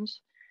at change.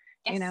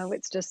 You know,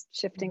 it's just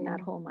shifting that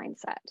Mhm. whole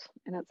mindset.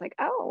 And it's like,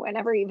 oh, I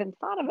never even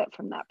thought of it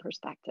from that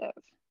perspective.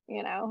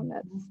 You know, and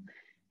that's Mhm.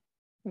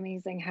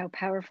 amazing how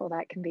powerful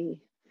that can be.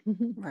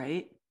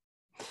 Right.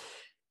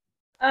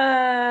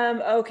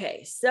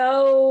 Okay.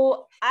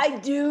 So I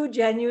do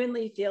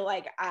genuinely feel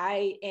like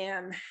I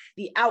am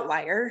the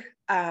outlier.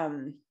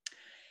 And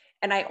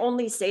I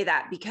only say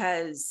that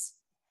because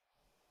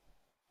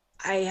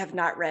I have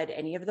not read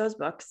any of those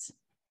books.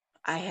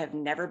 I have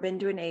never been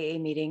to an AA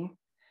meeting.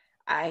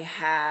 I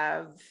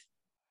have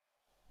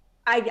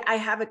I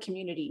have a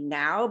community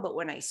now, but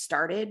when I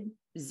started,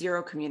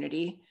 zero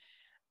community.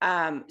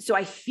 So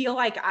I feel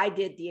like I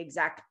did the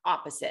exact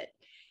opposite.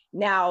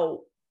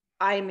 Now,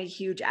 I'm a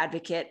huge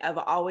advocate of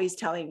always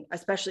telling,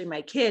 especially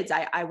my kids,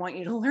 I want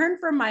you to learn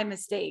from my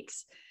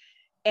mistakes.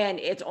 And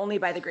it's only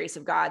by the grace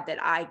of God that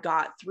I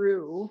got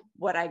through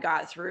what I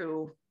got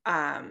through,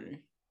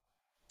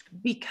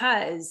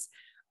 because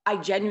I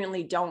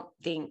genuinely don't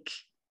think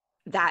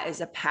that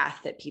is a path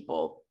that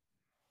people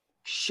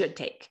should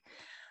take.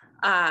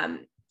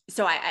 But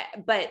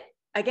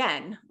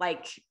again,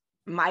 like,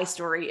 my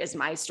story is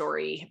my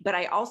story, but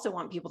I also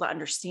want people to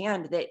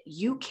understand that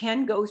you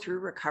can go through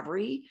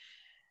recovery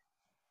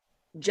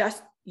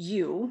just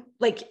you.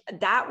 Like,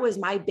 that was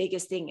my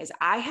biggest thing, is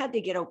I had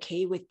to get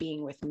okay with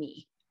being with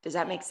me. Does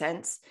that make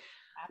sense?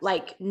 Absolutely.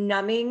 Like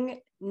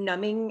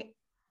numbing.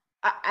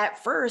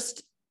 At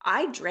first,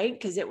 I drank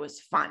because it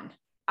was fun.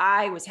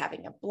 I was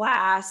having a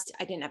blast.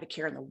 I didn't have a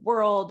care in the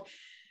world.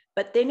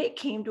 But then it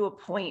came to a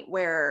point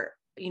where,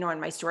 in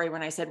my story,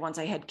 when I said once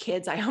I had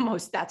kids,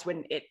 that's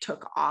when it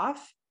took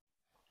off.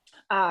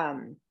 I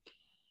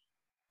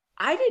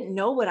didn't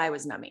know what I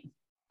was numbing.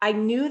 I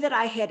knew that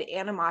I had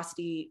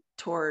animosity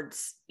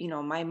towards,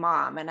 my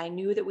mom, and I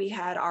knew that we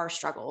had our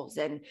struggles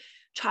and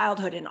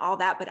childhood and all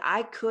that, but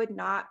I could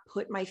not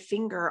put my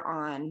finger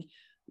on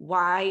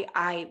why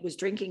I was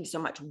drinking so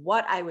much,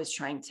 what I was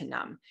trying to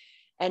numb.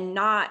 And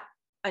not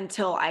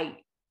until I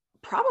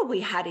probably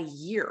had a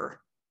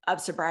year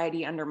of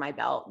sobriety under my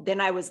belt,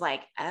 then I was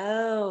like,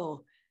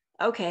 oh,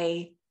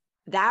 okay,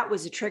 that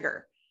was a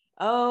trigger.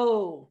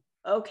 Oh,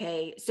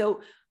 okay.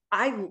 So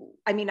I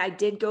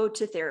did go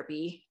to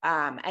therapy,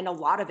 and a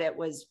lot of it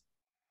was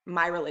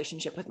my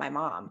relationship with my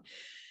mom.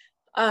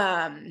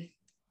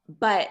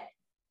 But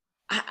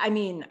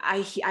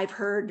I've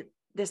heard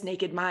This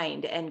Naked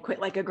Mind and Quit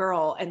Like a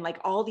Girl and like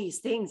all these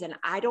things. And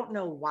I don't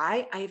know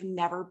why I've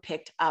never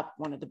picked up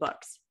one of the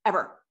books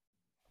ever.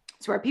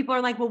 So where people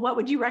are like, well, what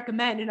would you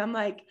recommend? And I'm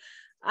like,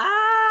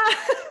 I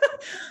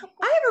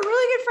have a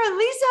really good friend,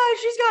 Lisa.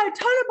 She's got a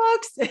ton of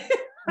books.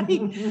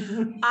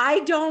 I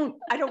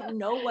don't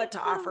know what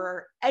to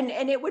offer. And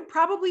it would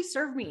probably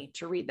serve me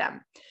to read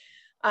them.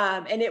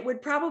 And it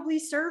would probably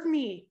serve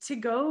me to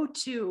go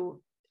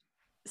to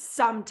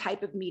some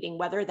type of meeting,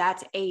 whether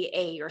that's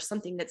AA or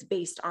something that's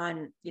based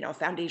on,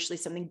 foundationally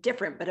something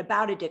different, but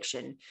about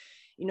addiction.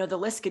 The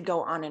list could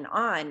go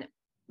on,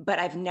 but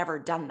I've never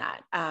done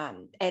that.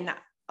 And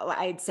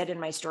I had said in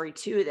my story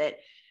too, that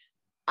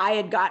I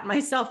had gotten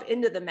myself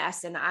into the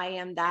mess, and I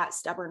am that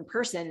stubborn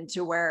person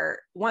to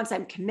where once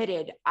I'm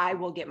committed, I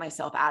will get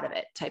myself out of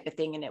it, type of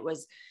thing. And it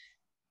was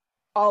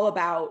all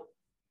about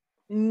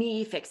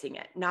me fixing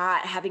it,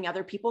 not having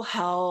other people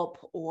help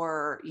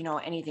or,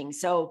 anything.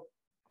 So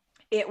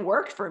it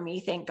worked for me,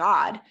 thank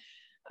God.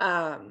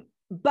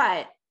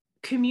 But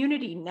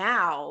community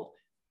now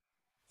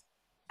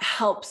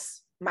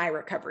helps my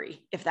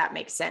recovery, if that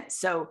makes sense.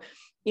 So,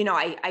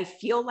 I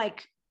feel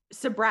like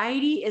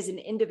sobriety is an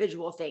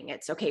individual thing.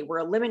 It's okay, we're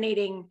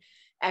eliminating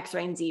X, Y,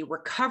 and Z.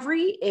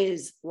 Recovery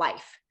is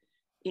life,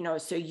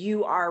 so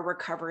you are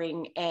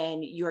recovering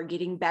and you're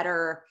getting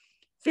better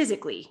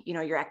physically.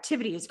 Your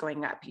activity is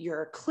going up,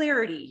 your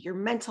clarity, your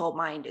mental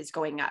mind is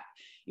going up.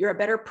 You're a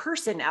better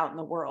person out in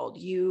the world.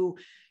 So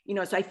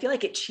I feel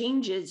like it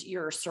changes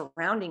your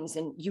surroundings,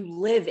 and you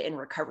live in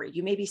recovery.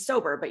 You may be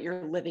sober, but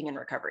you're living in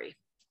recovery.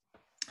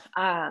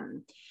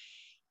 And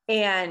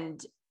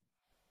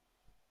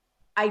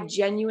I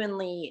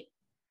genuinely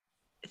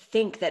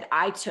think that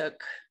I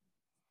took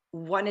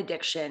one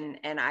addiction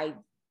and I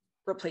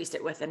replaced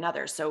it with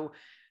another. So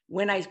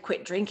when I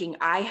quit drinking,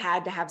 I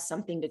had to have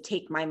something to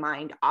take my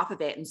mind off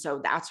of it. And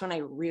so that's when I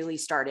really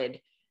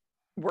started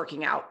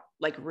working out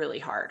like really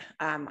hard.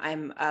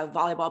 I'm a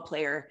volleyball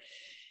player.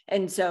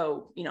 And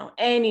so,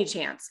 any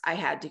chance I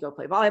had to go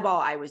play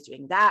volleyball, I was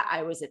doing that.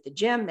 I was at the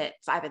gym at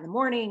 5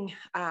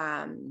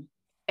 a.m.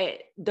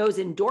 Those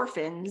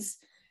endorphins,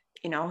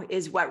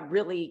 is what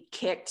really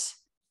kicked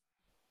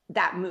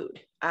that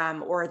mood,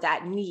 or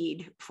that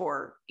need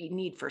for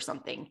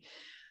something.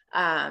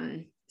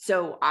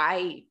 So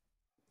I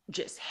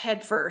just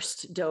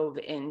headfirst dove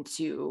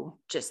into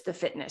just the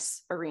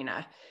fitness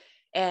arena.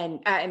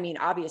 And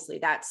obviously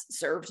that's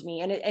served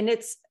me,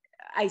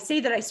 I say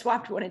that I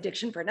swapped one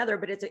addiction for another,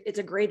 but it's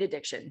a great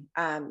addiction.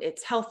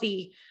 It's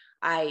healthy.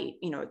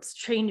 It's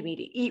trained me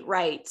to eat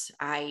right.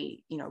 I,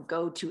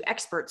 go to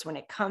experts when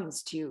it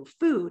comes to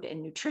food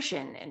and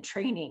nutrition and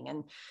training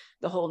and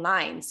the whole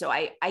nine. So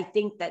I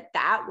think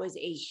that was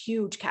a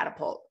huge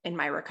catapult in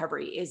my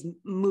recovery, is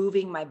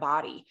moving my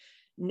body,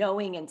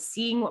 knowing and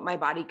seeing what my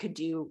body could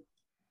do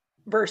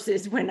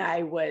versus when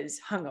I was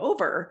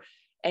hungover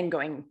and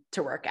going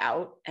to work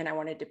out and I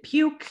wanted to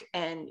puke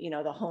and,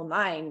 the whole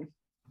nine.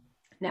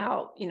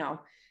 Now,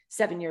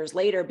 7 years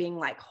later, being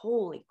like,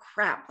 holy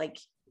crap, like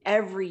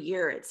every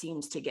year it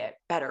seems to get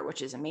better,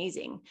 which is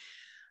amazing.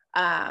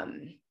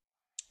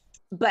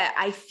 But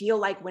I feel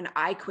like when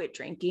I quit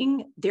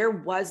drinking, there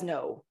was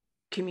no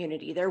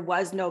community. There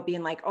was no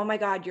being like, oh my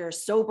God, you're a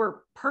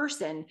sober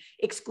person,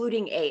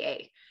 excluding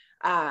AA.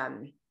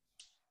 And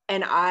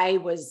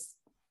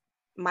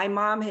my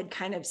mom had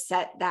kind of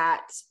set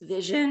that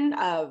vision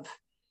of,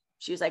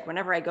 she was like,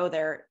 whenever I go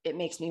there, it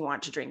makes me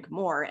want to drink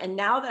more. And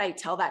now that I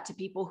tell that to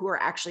people who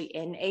are actually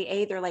in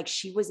AA, they're like,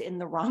 she was in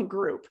the wrong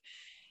group.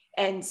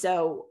 And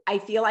so I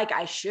feel like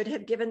I should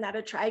have given that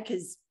a try,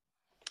 because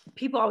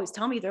people always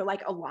tell me, they're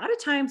like, a lot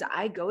of times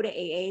I go to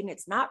AA and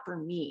it's not for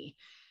me.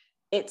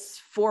 It's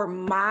for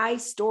my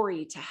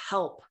story to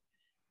help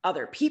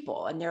other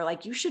people. And they're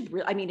like, you should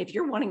if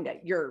you're wanting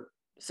your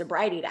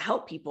sobriety to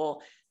help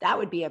people, that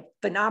would be a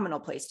phenomenal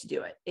place to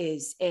do it,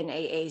 is in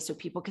AA, so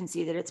people can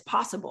see that it's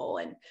possible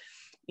and,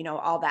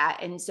 all that.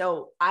 And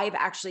so I've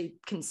actually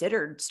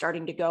considered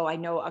starting to go. I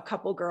know a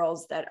couple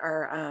girls that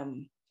are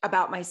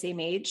about my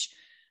same age.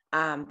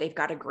 They've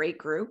got a great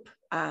group.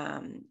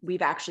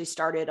 We've actually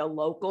started a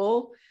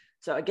local,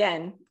 so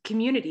again,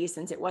 community,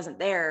 since it wasn't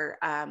there,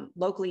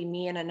 locally,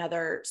 me and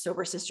another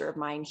sober sister of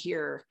mine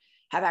here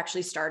have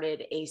actually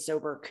started a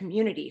sober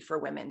community for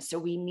women. So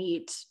we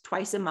meet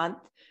twice a month,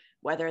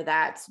 whether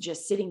that's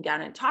just sitting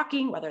down and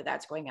talking, whether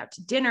that's going out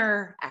to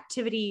dinner,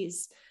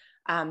 activities,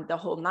 the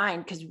whole nine,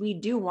 because we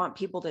do want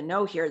people to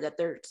know here that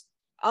there's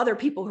other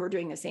people who are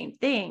doing the same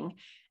thing.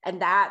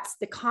 And that's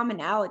the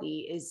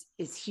commonality is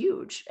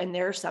huge. And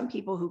there are some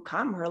people who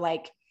come who are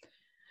like,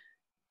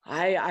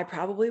 I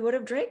probably would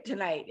have drank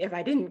tonight if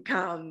I didn't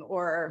come,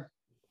 or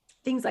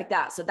things like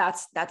that. So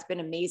that's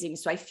been amazing.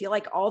 So I feel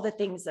like all the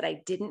things that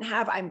I didn't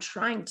have, I'm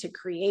trying to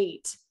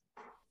create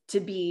to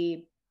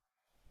be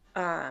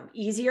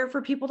easier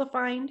for people to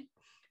find,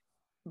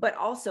 but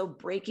also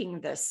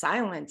breaking the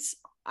silence.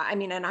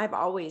 And I've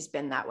always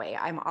been that way.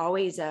 I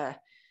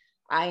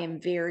am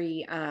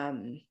very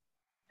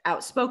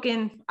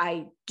outspoken.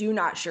 I do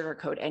not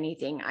sugarcoat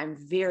anything. I'm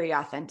very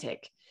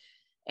authentic.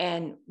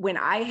 And when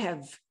I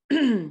have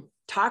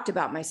talked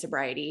about my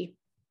sobriety,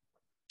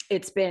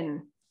 it's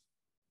been,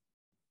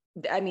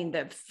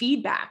 the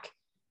feedback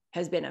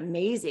has been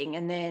amazing.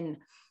 And then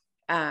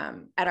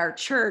at our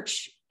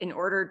church, in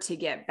order to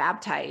get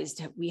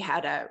baptized, we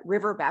had a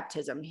river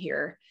baptism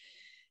here.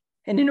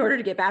 And in order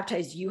to get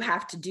baptized, you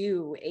have to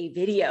do a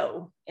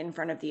video in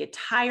front of the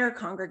entire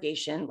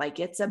congregation.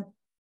 Like, it's a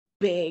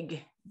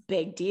big,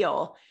 big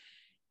deal.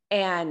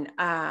 And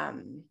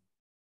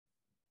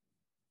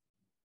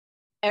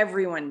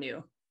everyone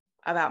knew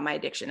about my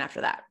addiction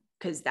after that,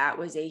 because that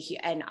was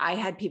and I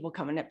had people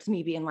coming up to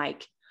me being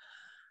like,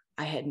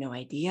 I had no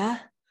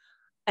idea.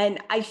 And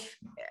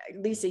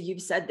Lisa,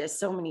 you've said this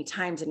so many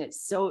times and it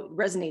so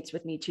resonates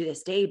with me to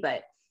this day,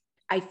 but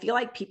I feel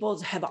like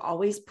people have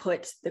always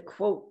put the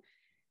quote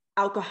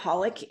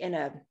alcoholic in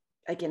a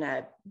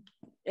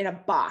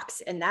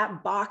box. And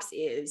that box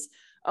is,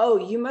 oh,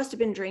 you must have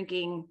been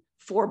drinking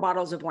 4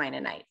 bottles of wine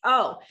a night.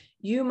 Oh,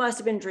 you must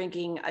have been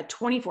drinking a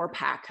 24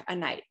 pack a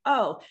night.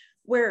 Oh,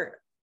 where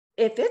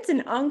if it's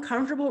an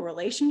uncomfortable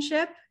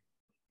relationship,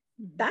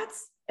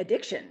 that's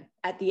addiction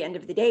at the end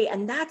of the day.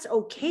 And that's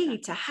okay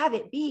to have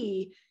it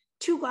be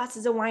 2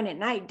 glasses of wine at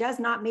night does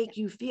not make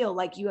you feel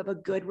like you have a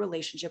good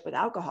relationship with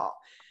alcohol.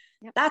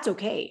 Yep. That's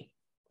okay.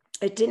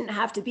 It didn't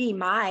have to be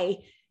my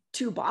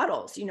 2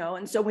 bottles,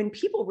 And so when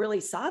people really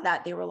saw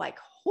that, they were like,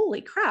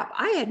 holy crap,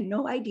 I had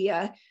no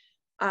idea.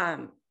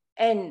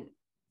 And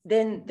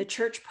then the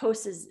church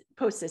posts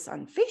this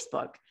on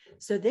Facebook.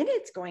 So then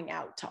it's going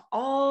out to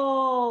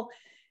all,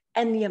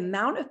 and the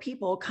amount of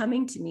people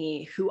coming to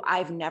me who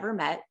I've never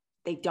met,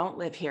 they don't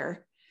live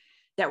here,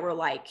 that were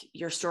like,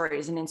 your story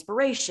is an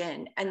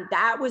inspiration. And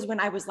that was when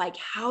I was like,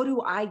 how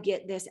do I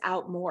get this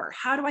out more?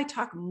 How do I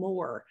talk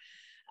more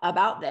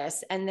about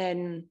this? And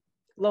then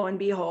lo and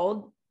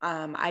behold,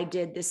 I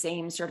did the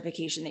same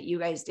certification that you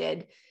guys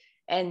did.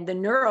 And the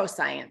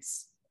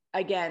neuroscience,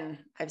 again,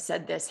 I've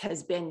said this,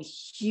 has been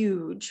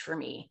huge for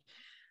me.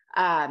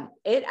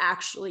 It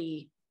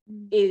actually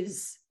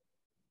is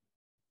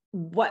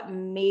what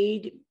I'm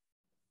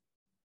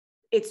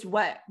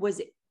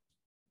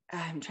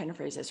trying to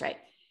phrase this right.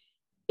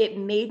 It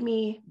made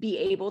me be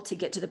able to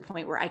get to the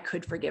point where I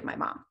could forgive my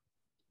mom.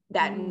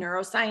 That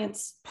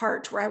neuroscience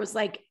part where I was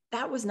like,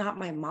 that was not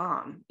my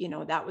mom.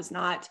 That was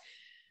not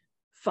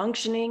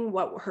functioning.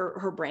 What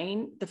her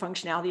brain, the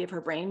functionality of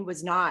her brain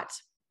was not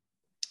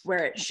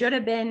where it should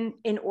have been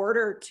in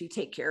order to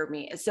take care of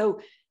me.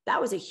 So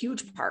that was a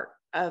huge part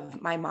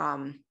of my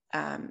mom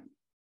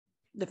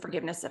the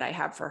forgiveness that I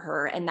have for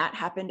her. And that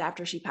happened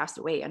after she passed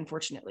away,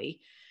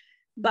 unfortunately.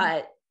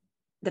 But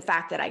the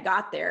fact that I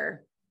got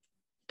there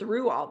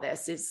through all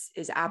this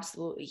is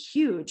absolutely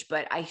huge.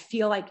 But I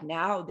feel like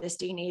now, this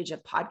day and age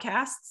of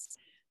podcasts,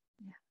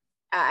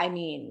 I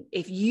mean,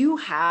 if you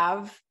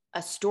have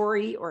a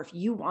story or if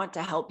you want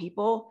to help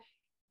people,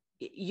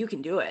 you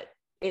can do it.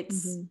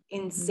 It's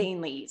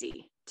insanely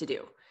easy to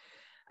do.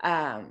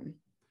 And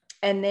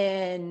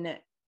then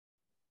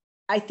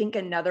I think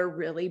another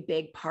really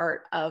big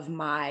part of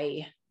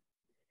my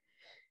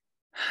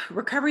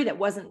recovery that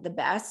wasn't the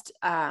best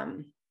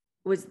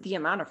was the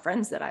amount of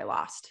friends that I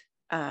lost.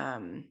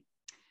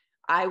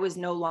 I was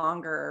no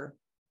longer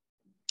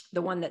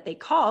the one that they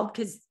called,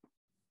 because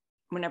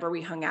whenever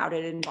we hung out,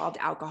 it involved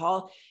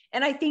alcohol.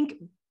 And I think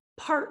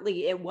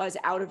partly it was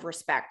out of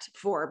respect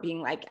for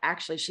being like,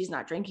 actually, she's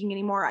not drinking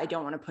anymore. I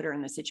don't want to put her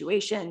in the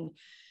situation,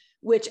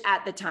 which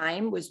at the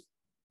time was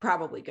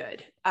probably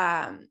good.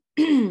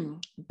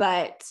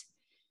 But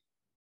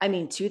I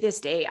mean, to this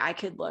day, I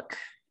could look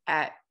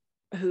at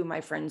who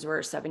my friends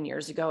were 7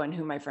 years ago and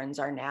who my friends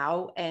are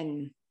now.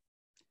 And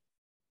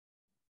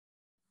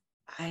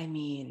I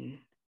mean,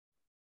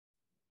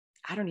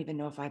 I don't even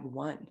know if I've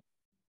won.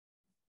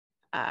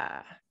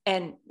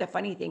 And the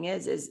funny thing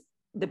is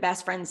the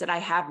best friends that I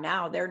have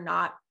now, they're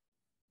not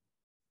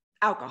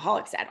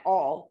alcoholics at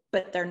all,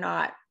 but they're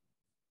not,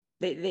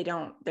 they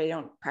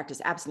don't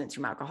practice abstinence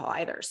from alcohol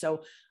either.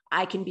 So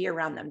I can be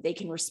around them. They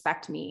can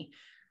respect me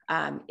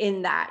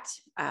in that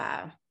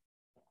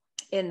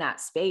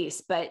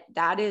space. But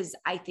that is,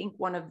 I think,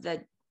 one of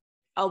the,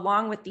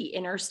 along with the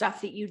inner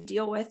stuff that you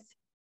deal with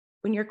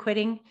when you're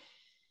quitting,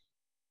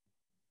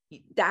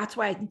 that's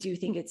why I do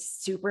think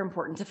it's super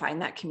important to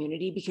find that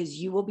community, because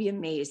you will be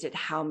amazed at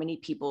how many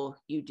people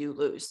you do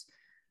lose.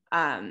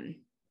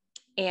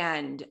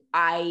 And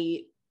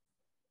I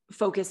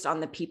focused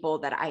on the people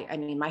that I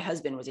mean, my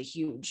husband was a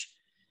huge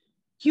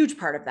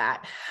part of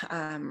that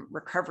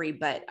recovery.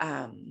 But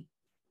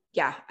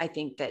yeah, I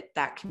think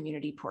that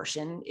community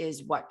portion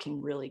is what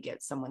can really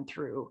get someone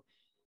through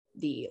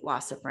the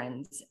loss of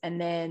friends. And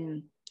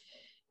then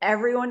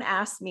everyone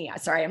asked me,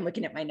 sorry, I'm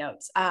looking at my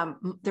notes.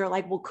 They're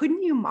like, well,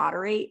 couldn't you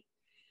moderate?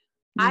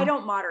 I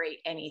don't moderate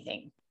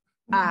anything.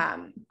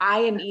 I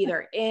am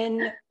either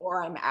in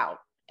or I'm out.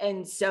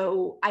 And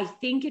so I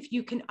think if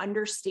you can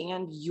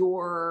understand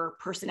your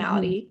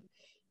personality,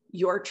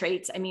 your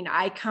traits, I mean,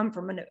 I come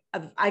from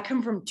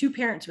two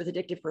parents with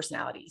addictive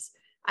personalities.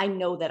 I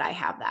know that I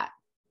have that.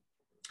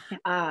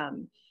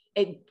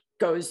 It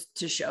goes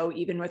to show,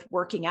 even with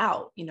working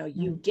out,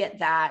 you get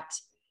that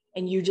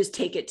and you just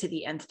take it to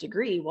the nth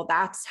degree. Well,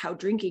 that's how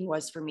drinking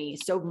was for me.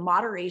 So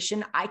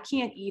moderation, I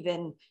can't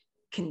even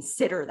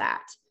consider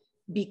that,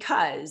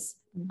 because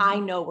I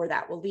know where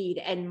that will lead.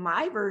 And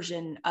my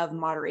version of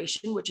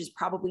moderation, which is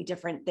probably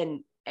different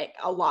than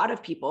a lot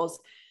of people's,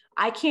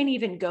 I can't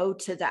even go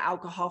to the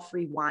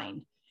alcohol-free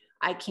wine.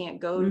 I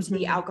can't go to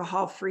the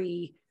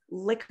alcohol-free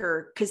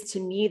liquor, because to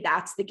me,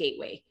 that's the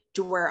gateway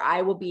to where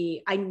I will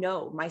be. I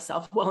know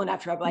myself well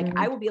enough to be like,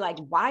 I will be like,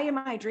 why am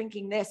I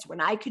drinking this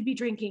when I could be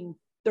drinking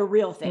the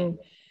real thing?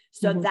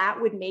 So that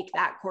would make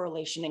that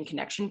correlation and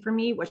connection for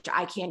me, which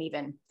I can't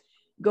even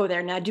go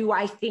there. Now, do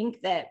I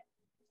think that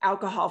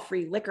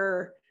alcohol-free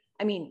liquor,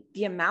 I mean,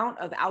 the amount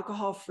of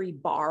alcohol-free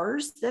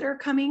bars that are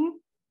coming,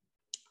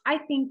 I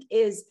think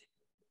is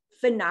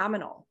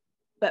phenomenal.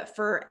 But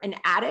for an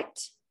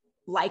addict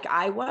like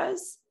I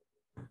was,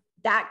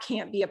 that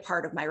can't be a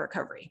part of my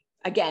recovery.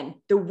 Again,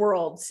 the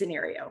world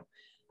scenario,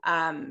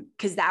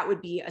 because that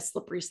would be a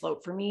slippery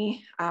slope for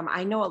me.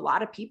 I know a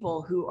lot of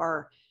people who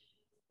are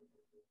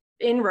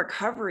in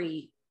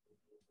recovery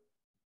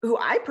who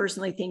I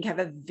personally think have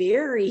a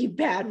very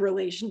bad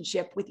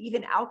relationship with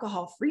even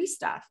alcohol-free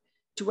stuff,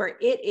 to where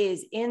it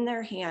is in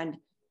their hand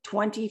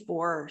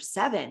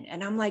 24/7.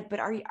 And I'm like, but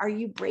are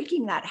you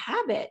breaking that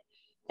habit?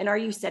 And are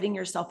you setting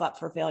yourself up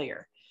for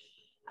failure?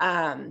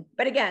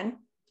 But again,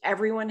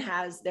 everyone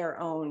has their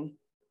own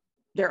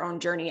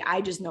journey.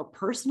 I just know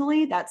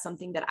personally, that's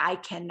something that I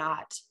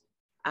cannot,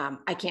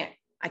 I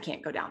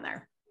can't go down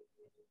there.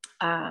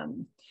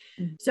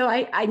 So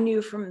I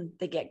knew from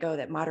the get-go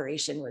that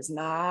moderation was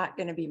not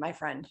going to be my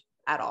friend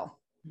at all.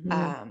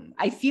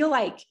 I feel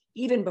like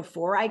even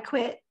before I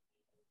quit,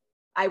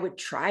 I would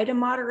try to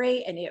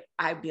moderate, and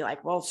I'd be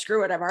like, well,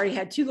 screw it. I've already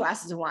had 2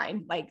 glasses of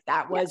wine. Like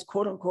that was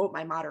quote unquote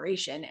my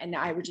moderation. And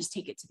I would just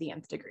take it to the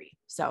nth degree.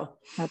 So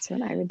that's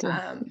what I would do.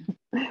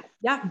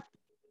 Yeah.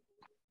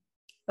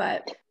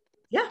 But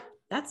yeah,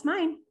 that's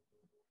mine.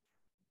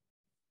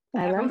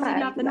 I love that.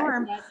 Not the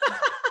norm.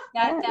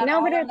 That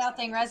all or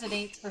nothing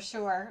resonates for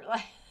sure.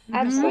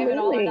 Absolutely. I'm an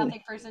all or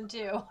nothing person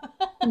too.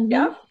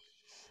 Yep.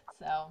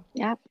 So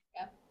yeah.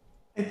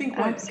 I think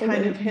what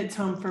kind of hits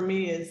home for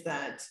me is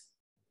that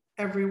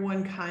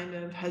everyone kind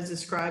of has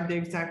described the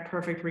exact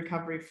perfect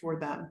recovery for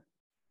them.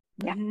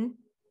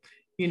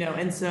 Yeah.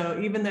 And so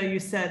even though you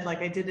said, like,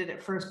 I did it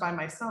at first by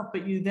myself,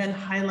 but you then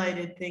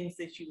highlighted things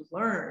that you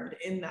learned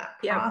in that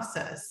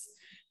process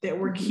that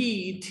were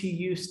key to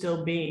you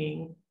still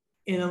being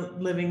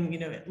living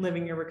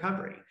your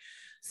recovery.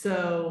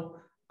 So,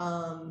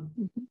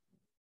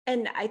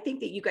 and I think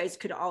that you guys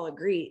could all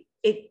agree,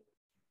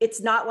 it's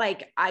not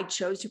like I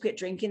chose to quit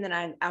drinking.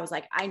 Then I was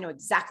like, I know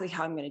exactly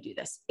how I'm going to do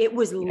this. It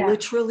was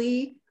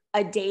literally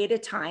a day at a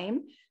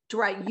time, to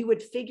where you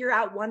would figure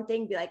out one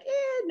thing, be like,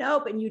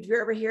 nope. And you'd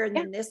veer over here, and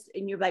then this,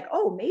 and you're like,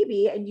 oh,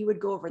 maybe. And you would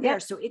go over there.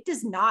 So it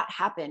does not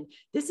happen.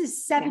 This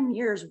is 7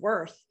 years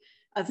worth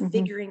of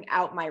figuring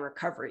out my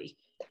recovery.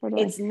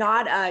 Totally. It's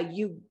not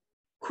you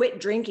quit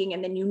drinking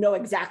and then you know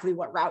exactly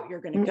what route you're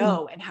going to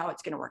go and how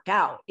it's going to work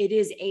out. It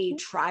is a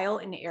trial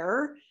and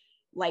error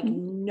like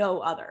no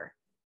other.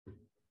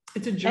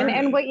 It's a journey.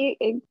 And what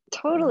you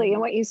totally, and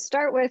what you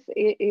start with,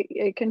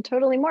 it can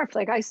totally morph.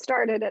 Like I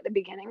started at the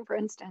beginning, for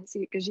instance,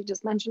 because you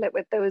just mentioned it,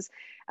 with those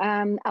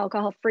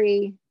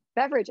alcohol-free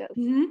beverages,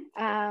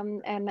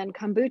 and then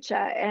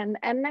kombucha, and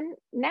then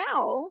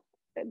now,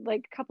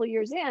 like a couple of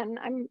years in,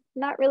 I'm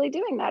not really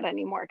doing that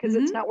anymore because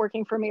it's not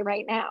working for me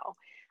right now.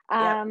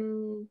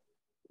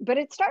 But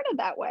it started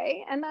that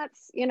way, and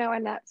that's,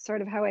 and that's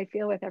sort of how I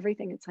feel with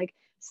everything. It's like,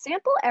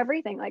 sample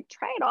everything, like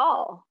try it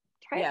all.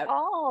 It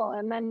all,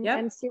 and then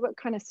and see what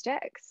kind of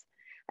sticks.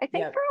 I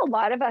think for a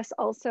lot of us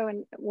also,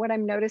 and what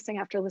I'm noticing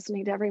after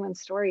listening to everyone's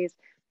stories,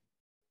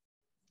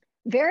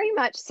 very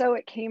much so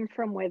it came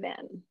from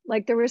within.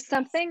 Like there was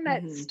something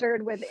that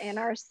stirred within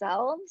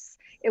ourselves.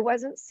 It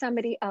wasn't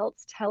somebody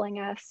else telling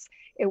us.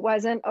 It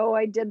wasn't, oh,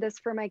 I did this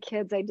for my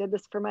kids, I did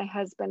this for my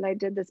husband, I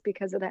did this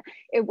because of that.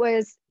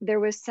 There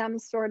was some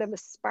sort of a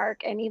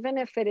spark. And even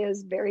if it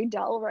is very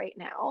dull right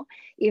now,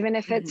 even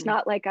if it's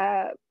not like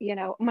a,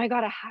 oh my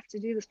God, I have to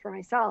do this for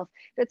myself.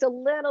 If it's a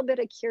little bit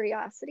of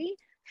curiosity,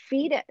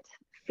 feed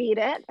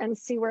it and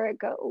see where it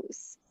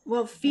goes.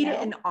 Well, feed it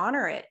and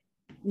honor it.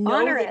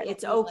 Know that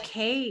it's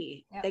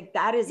okay. Like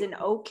that is an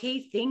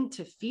okay thing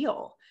to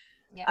feel.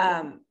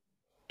 And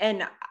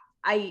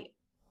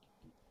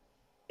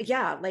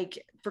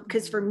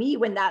because for me,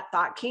 when that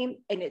thought came,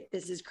 and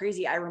this is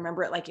crazy, I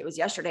remember it like it was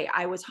yesterday.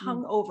 I was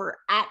hungover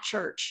at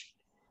church.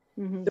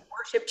 The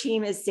worship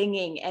team is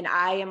singing and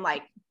I am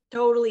like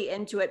totally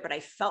into it, but I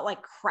felt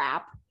like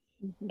crap.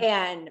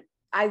 And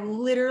I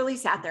literally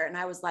sat there and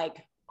I was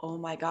like, oh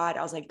my God.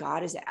 I was like,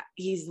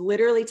 he's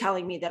literally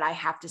telling me that I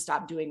have to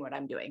stop doing what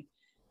I'm doing,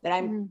 that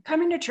I'm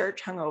coming to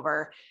church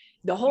hungover.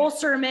 The whole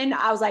sermon,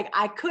 I was like,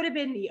 I could have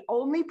been the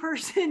only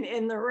person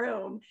in the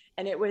room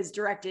and it was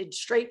directed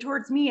straight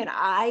towards me. And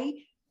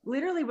I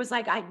literally was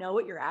like, I know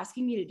what you're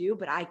asking me to do,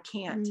 but I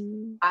can't,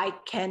 I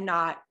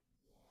cannot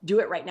do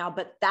it right now.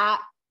 But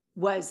that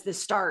was the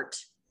start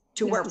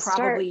to where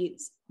probably,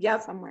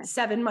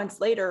 7 months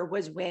later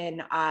was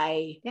when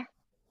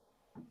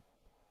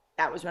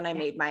that was when I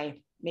made my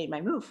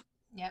move.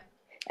 But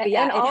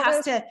it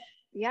has to,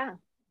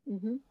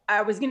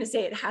 I was going to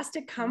say it has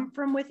to come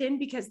from within,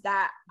 because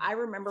that I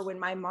remember when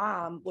my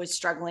mom was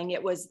struggling,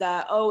 it was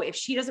if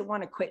she doesn't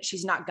want to quit,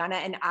 she's not gonna.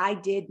 And I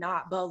did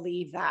not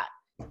believe that.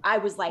 I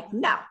was like,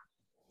 no,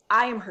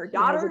 I am her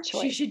daughter.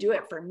 She should do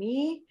it for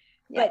me.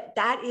 But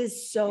that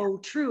is so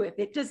true. If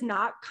it does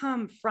not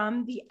come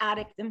from the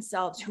addict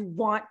themselves who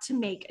want to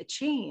make a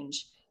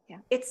change,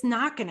 it's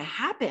not going to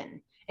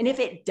happen. And if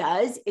it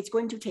does, it's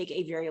going to take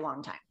a very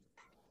long time.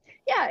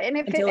 Yeah. And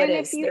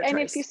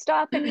if you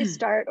stop and you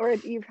start, or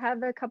you've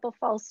had a couple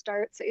false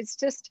starts, it's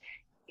just,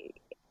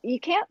 you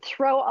can't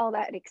throw all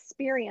that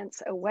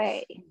experience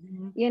away.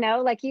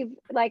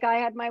 Like I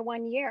had my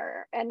 1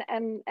 year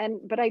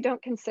but I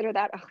don't consider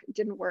that, it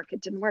didn't work.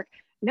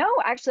 No,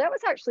 actually, that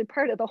was actually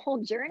part of the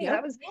whole journey.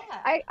 That was,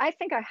 I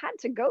think I had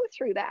to go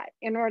through that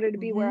in order to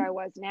be where I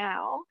was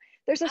now.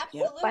 There's a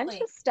whole bunch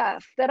of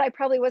stuff that I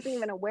probably wasn't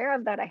even aware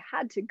of that I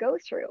had to go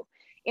through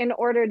in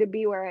order to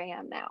be where I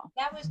am now.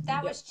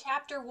 That was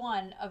chapter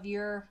 1 of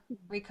your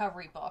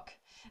recovery book.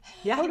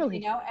 Yeah,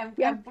 totally.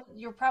 And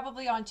you're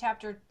probably on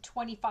chapter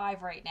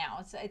 25 right now.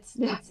 It's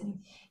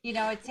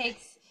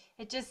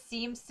it just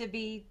seems to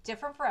be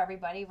different for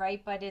everybody,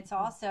 right? But it's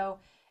also,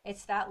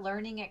 it's that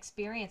learning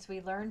experience. We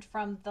learned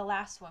from the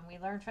last one. We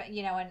learned from,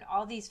 and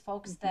all these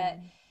folks that,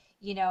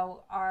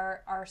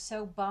 are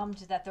so bummed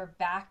that they're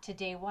back to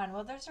day one.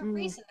 Well, there's a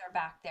reason they're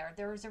back there.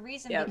 There's a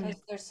reason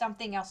because there's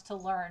something else to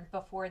learn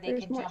before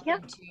they can jump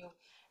into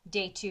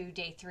day 2,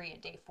 day 3,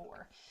 and day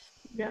 4.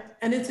 Yeah.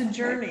 And it's a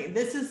journey.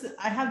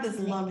 I have this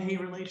love-hate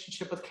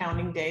relationship with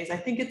counting days. I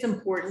think it's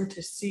important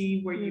to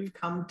see where you've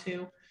come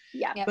to.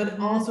 Yeah. But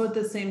also at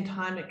the same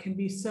time, it can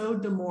be so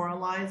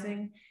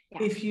demoralizing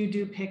if you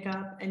do pick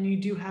up and you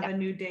do have a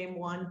new day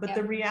 1. But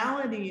the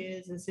reality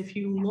is if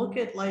you look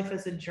at life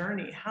as a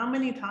journey, how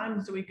many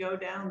times do we go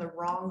down the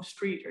wrong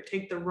street or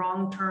take the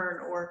wrong turn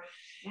or,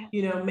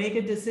 make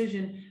a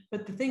decision?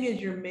 But the thing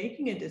is, you're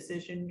making a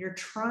decision, you're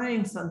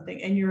trying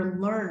something, and you're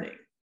learning.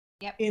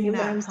 In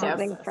that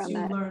process,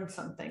 you learn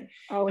something.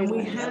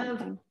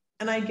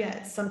 And I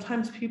get,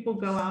 sometimes people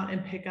go out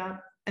and pick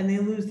up and they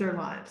lose their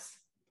lives.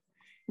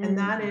 And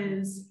that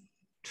is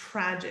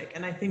tragic.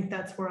 And I think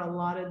that's where a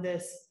lot of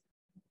this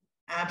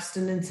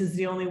abstinence is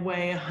the only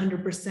way,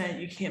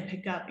 100%, you can't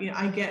pick up.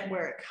 I get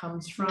where it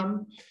comes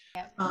from.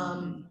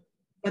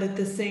 But at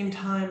the same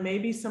time,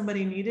 maybe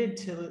somebody needed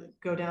to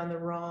go down the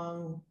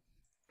wrong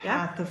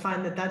path to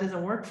find that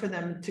doesn't work for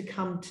them, to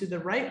come to the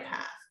right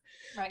path.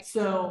 Right.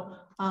 So,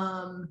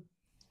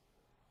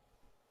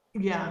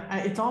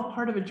 it's all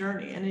part of a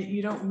journey, and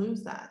you don't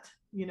lose that.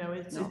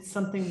 It's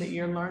something that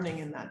you're learning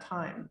in that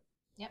time.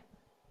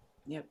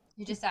 Yep.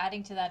 You're just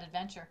adding to that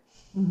adventure.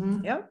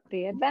 Mm-hmm. Yep.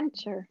 The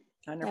adventure.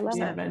 100%.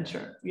 The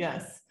adventure.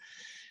 Yes.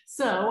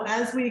 So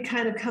as we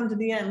kind of come to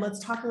the end, let's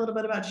talk a little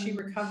bit about She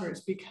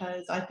Recovers,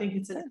 because I think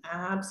it's an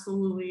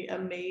absolutely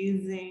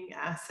amazing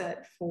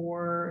asset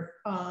for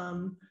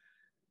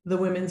the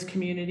women's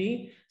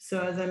community.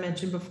 So as I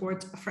mentioned before,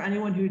 it's for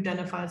anyone who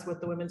identifies with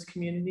the women's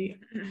community,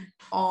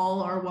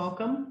 all are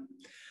welcome.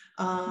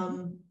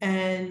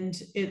 And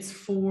it's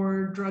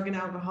for drug and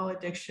alcohol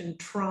addiction,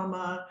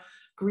 trauma,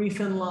 grief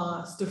and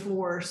loss,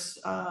 divorce,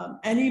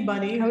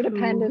 anybody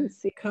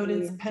codependency,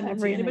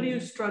 anybody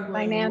who's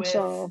struggling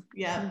financial,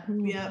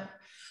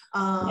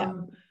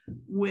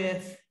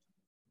 with,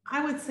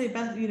 I would say,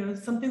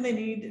 something they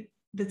need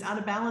that's out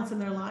of balance in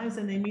their lives,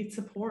 and they need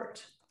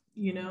support.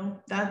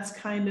 That's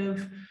kind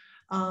of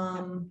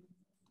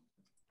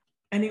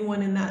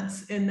anyone in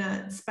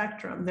that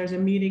spectrum. There's a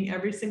meeting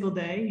every single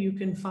day. You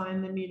can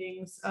find the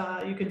meetings.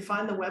 You can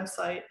find the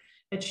website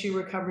at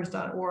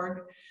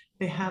sherecovers.org.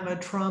 They have a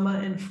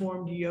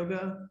trauma-informed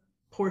yoga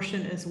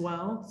portion as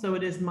well. So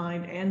it is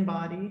mind and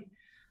body,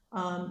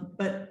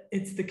 but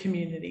it's the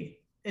community.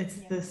 It's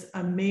this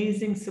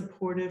amazing,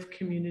 supportive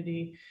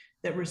community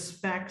that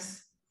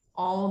respects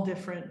all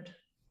different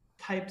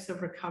types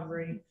of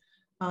recovery,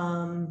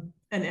 and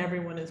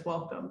everyone is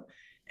welcome.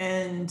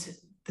 And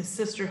the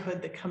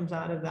sisterhood that comes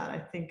out of that, I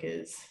think,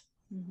 is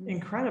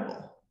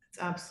incredible.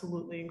 It's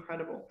absolutely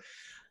incredible.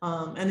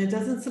 And it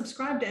doesn't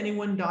subscribe to any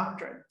one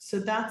doctrine. So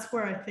that's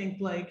where I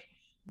think, like,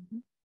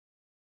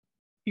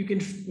 you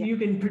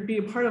can be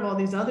a part of all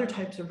these other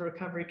types of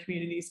recovery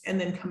communities, and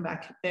then come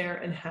back there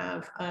and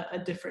have a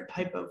different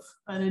type of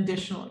an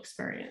additional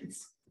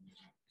experience.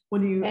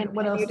 What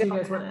else do you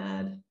guys want to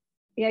add?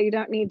 Yeah, you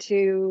don't need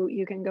to.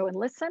 You can go and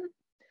listen.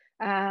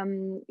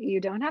 You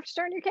don't have to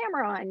turn your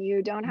camera on.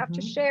 You don't have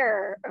to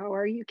share,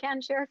 or you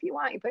can share if you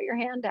want. You put your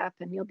hand up,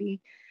 and you'll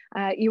be.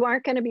 You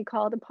aren't going to be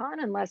called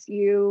upon unless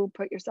you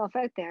put yourself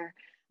out there.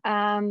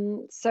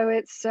 So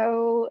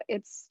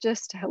it's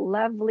just a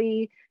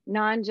lovely,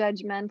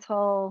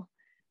 non-judgmental,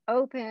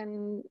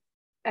 open,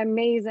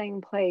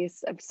 amazing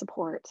place of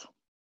support.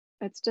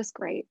 It's just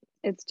great.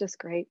 It's just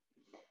great.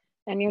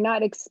 And you're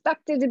not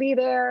expected to be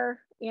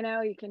there.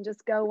 You can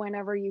just go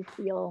whenever you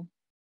feel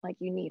like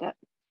you need it.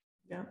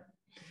 Yeah.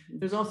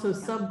 There's also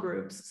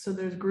subgroups. So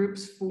there's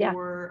groups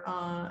for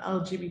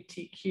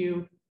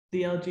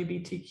the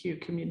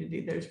LGBTQ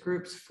community. There's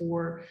groups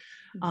for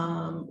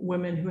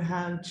women who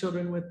have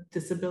children with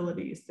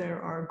disabilities.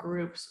 There are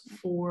groups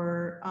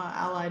for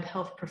allied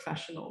health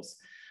professionals.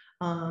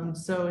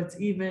 So it's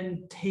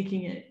even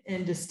taking it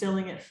and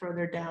distilling it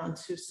further down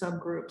to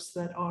subgroups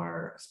that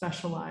are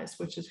specialized,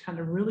 which is kind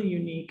of really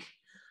unique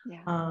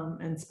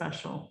and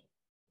special.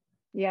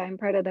 Yeah, I'm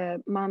part of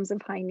the Moms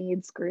of High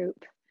Needs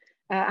group,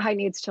 High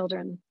Needs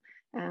Children.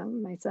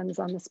 My son's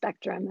on the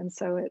spectrum, and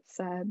so it's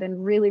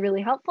been really,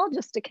 really helpful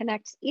just to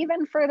connect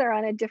even further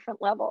on a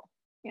different level.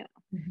 So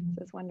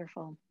it's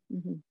wonderful.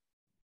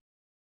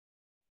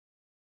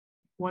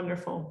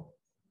 Wonderful.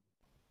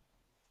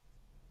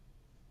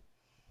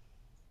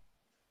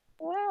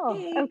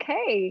 Well,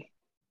 okay.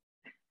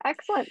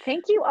 Excellent.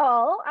 Thank you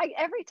all.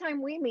 Every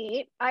time we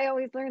meet, I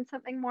always learn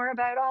something more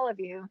about all of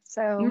you.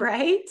 So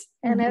right.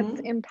 And it's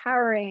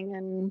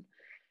empowering,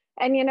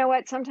 and you know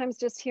what, sometimes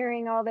just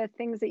hearing all the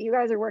things that you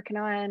guys are working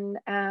on,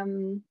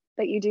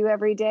 that you do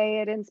every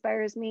day, it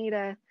inspires me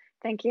to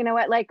think,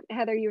 like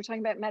Heather, you were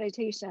talking about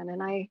meditation,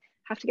 and I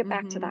have to get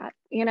back to that,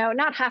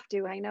 not have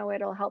to, I know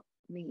it'll help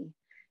me.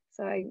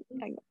 So I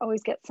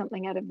always get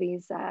something out of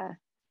these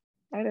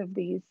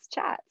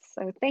chats.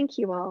 So thank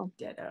you all.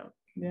 Ditto.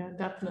 Yeah,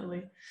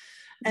 definitely.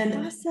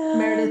 And awesome.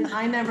 Meredith,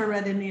 I never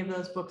read any of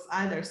those books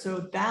either.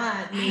 So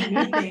that made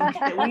me think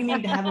that we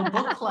need to have a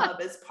book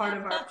club as part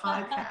of our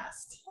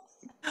podcast.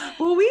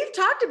 Well, we've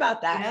talked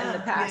about that in the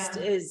past,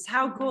 is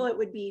how cool it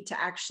would be to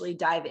actually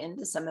dive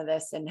into some of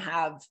this and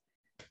have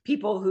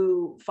people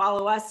who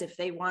follow us, if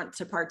they want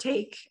to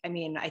partake. I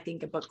mean, I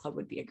think a book club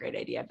would be a great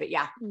idea, but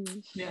yeah.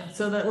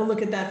 So that we'll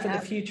look at that for the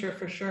future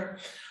for sure.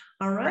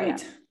 All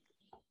right.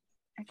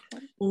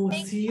 Excellent. We'll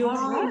see you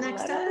all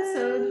next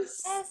episode.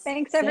 Yes.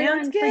 Thanks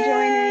everyone for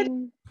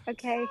joining.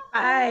 Okay.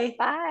 Bye.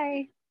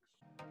 Bye.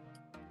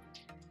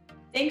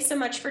 Thanks so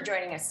much for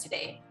joining us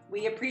today.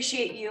 We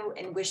appreciate you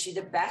and wish you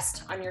the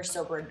best on your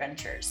sober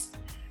adventures.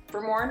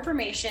 For more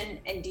information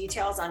and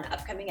details on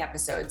upcoming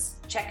episodes,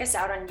 check us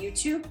out on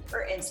YouTube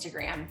or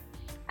Instagram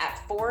at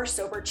 4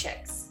 Sober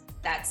Chicks.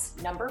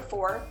 That's number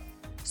 4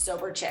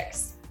 Sober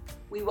Chicks.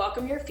 We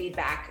welcome your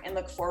feedback and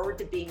look forward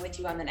to being with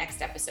you on the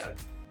next episode.